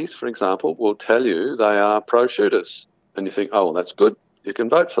parties, for example, will tell you they are pro-shooters. And you think, oh, well, that's good. You can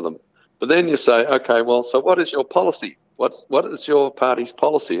vote for them. But then you say, okay, well, so what is your policy? What is your party's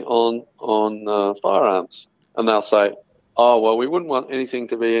policy on firearms? And they'll say, oh, well, we wouldn't want anything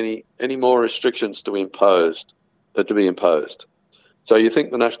to be any more restrictions to be imposed. So you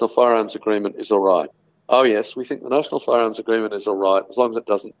think the National Firearms Agreement is all right? Oh, yes, we think the National Firearms Agreement is all right as long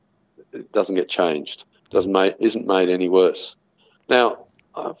as it doesn't get changed, isn't made any worse. Now,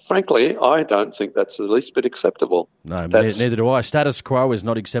 frankly, I don't think that's the least bit acceptable. No, neither do I. Status quo is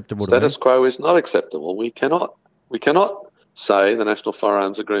not acceptable to me. Status quo is not acceptable. We cannot say the National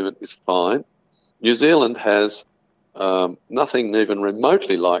Firearms Agreement is fine. New Zealand has nothing even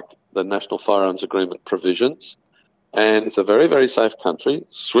remotely like the National Firearms Agreement provisions, and it's a very, very safe country.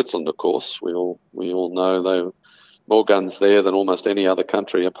 Switzerland, of course, we all know there are more guns there than almost any other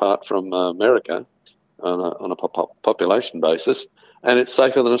country apart from America on a population basis. And it's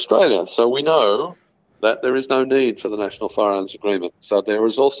safer than Australia. So we know that there is no need for the National Firearms Agreement. So there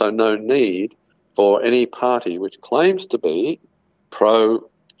is also no need for any party which claims to be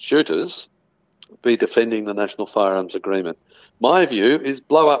pro-shooters be defending the National Firearms Agreement. My view is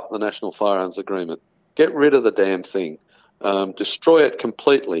blow up the National Firearms Agreement. Get rid of the damn thing. Destroy it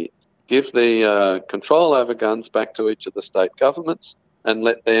completely. Give the control over guns back to each of the state governments and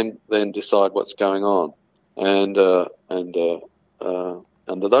let them then decide what's going on.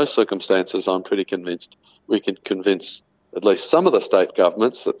 Under those circumstances, I'm pretty convinced we can convince at least some of the state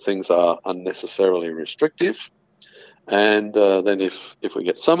governments that things are unnecessarily restrictive. And then if we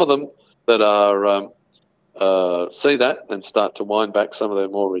get some of them that are see that and start to wind back some of their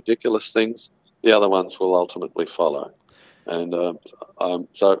more ridiculous things, the other ones will ultimately follow. And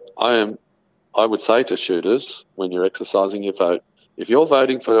so I would say to shooters, when you're exercising your vote, if you're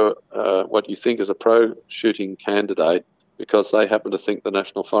voting for what you think is a pro-shooting candidate because they happen to think the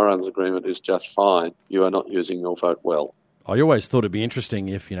National Firearms Agreement is just fine, you are not using your vote well. I always thought it'd be interesting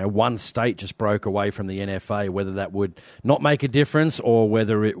if, one state just broke away from the NFA, whether that would not make a difference or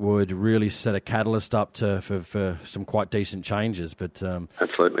whether it would really set a catalyst up for some quite decent changes. But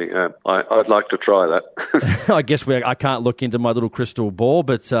absolutely, yeah. I'd like to try that. I guess I can't look into my little crystal ball.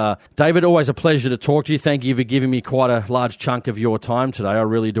 But David, always a pleasure to talk to you. Thank you for giving me quite a large chunk of your time today. I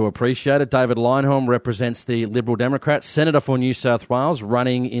really do appreciate it. David Leyonhjelm represents the Liberal Democrats, Senator for New South Wales,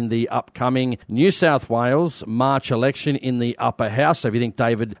 running in the upcoming New South Wales March election in the upper house. So if you think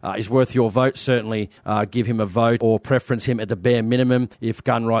David is worth your vote, certainly give him a vote or preference him at the bare minimum if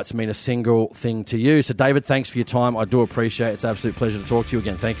gun rights mean a single thing to you. So David, thanks for your time. I do appreciate it. It's an absolute pleasure to talk to you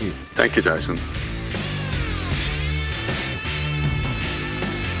again. Thank you. Thank you, Jason.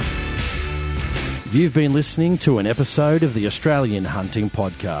 You've been listening to an episode of the Australian Hunting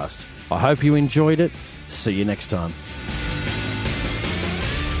Podcast. I hope you enjoyed it. See you next time.